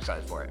 We're super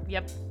excited for it.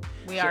 Yep,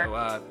 we are.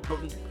 So,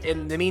 but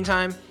in the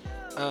meantime,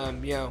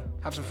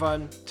 have some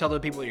fun. Tell the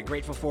people you're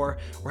grateful for.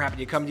 We're happy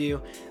to come to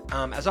you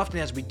as often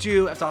as we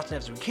do, as often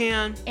as we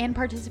can. And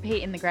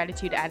participate in the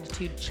Gratitude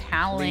Attitude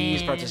Challenge.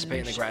 Please participate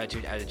in the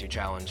Gratitude Attitude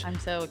Challenge. I'm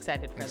so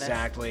excited for this.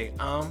 Exactly.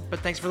 But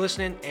thanks for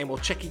listening, and we'll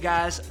check you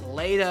guys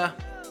later.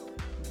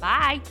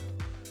 Bye.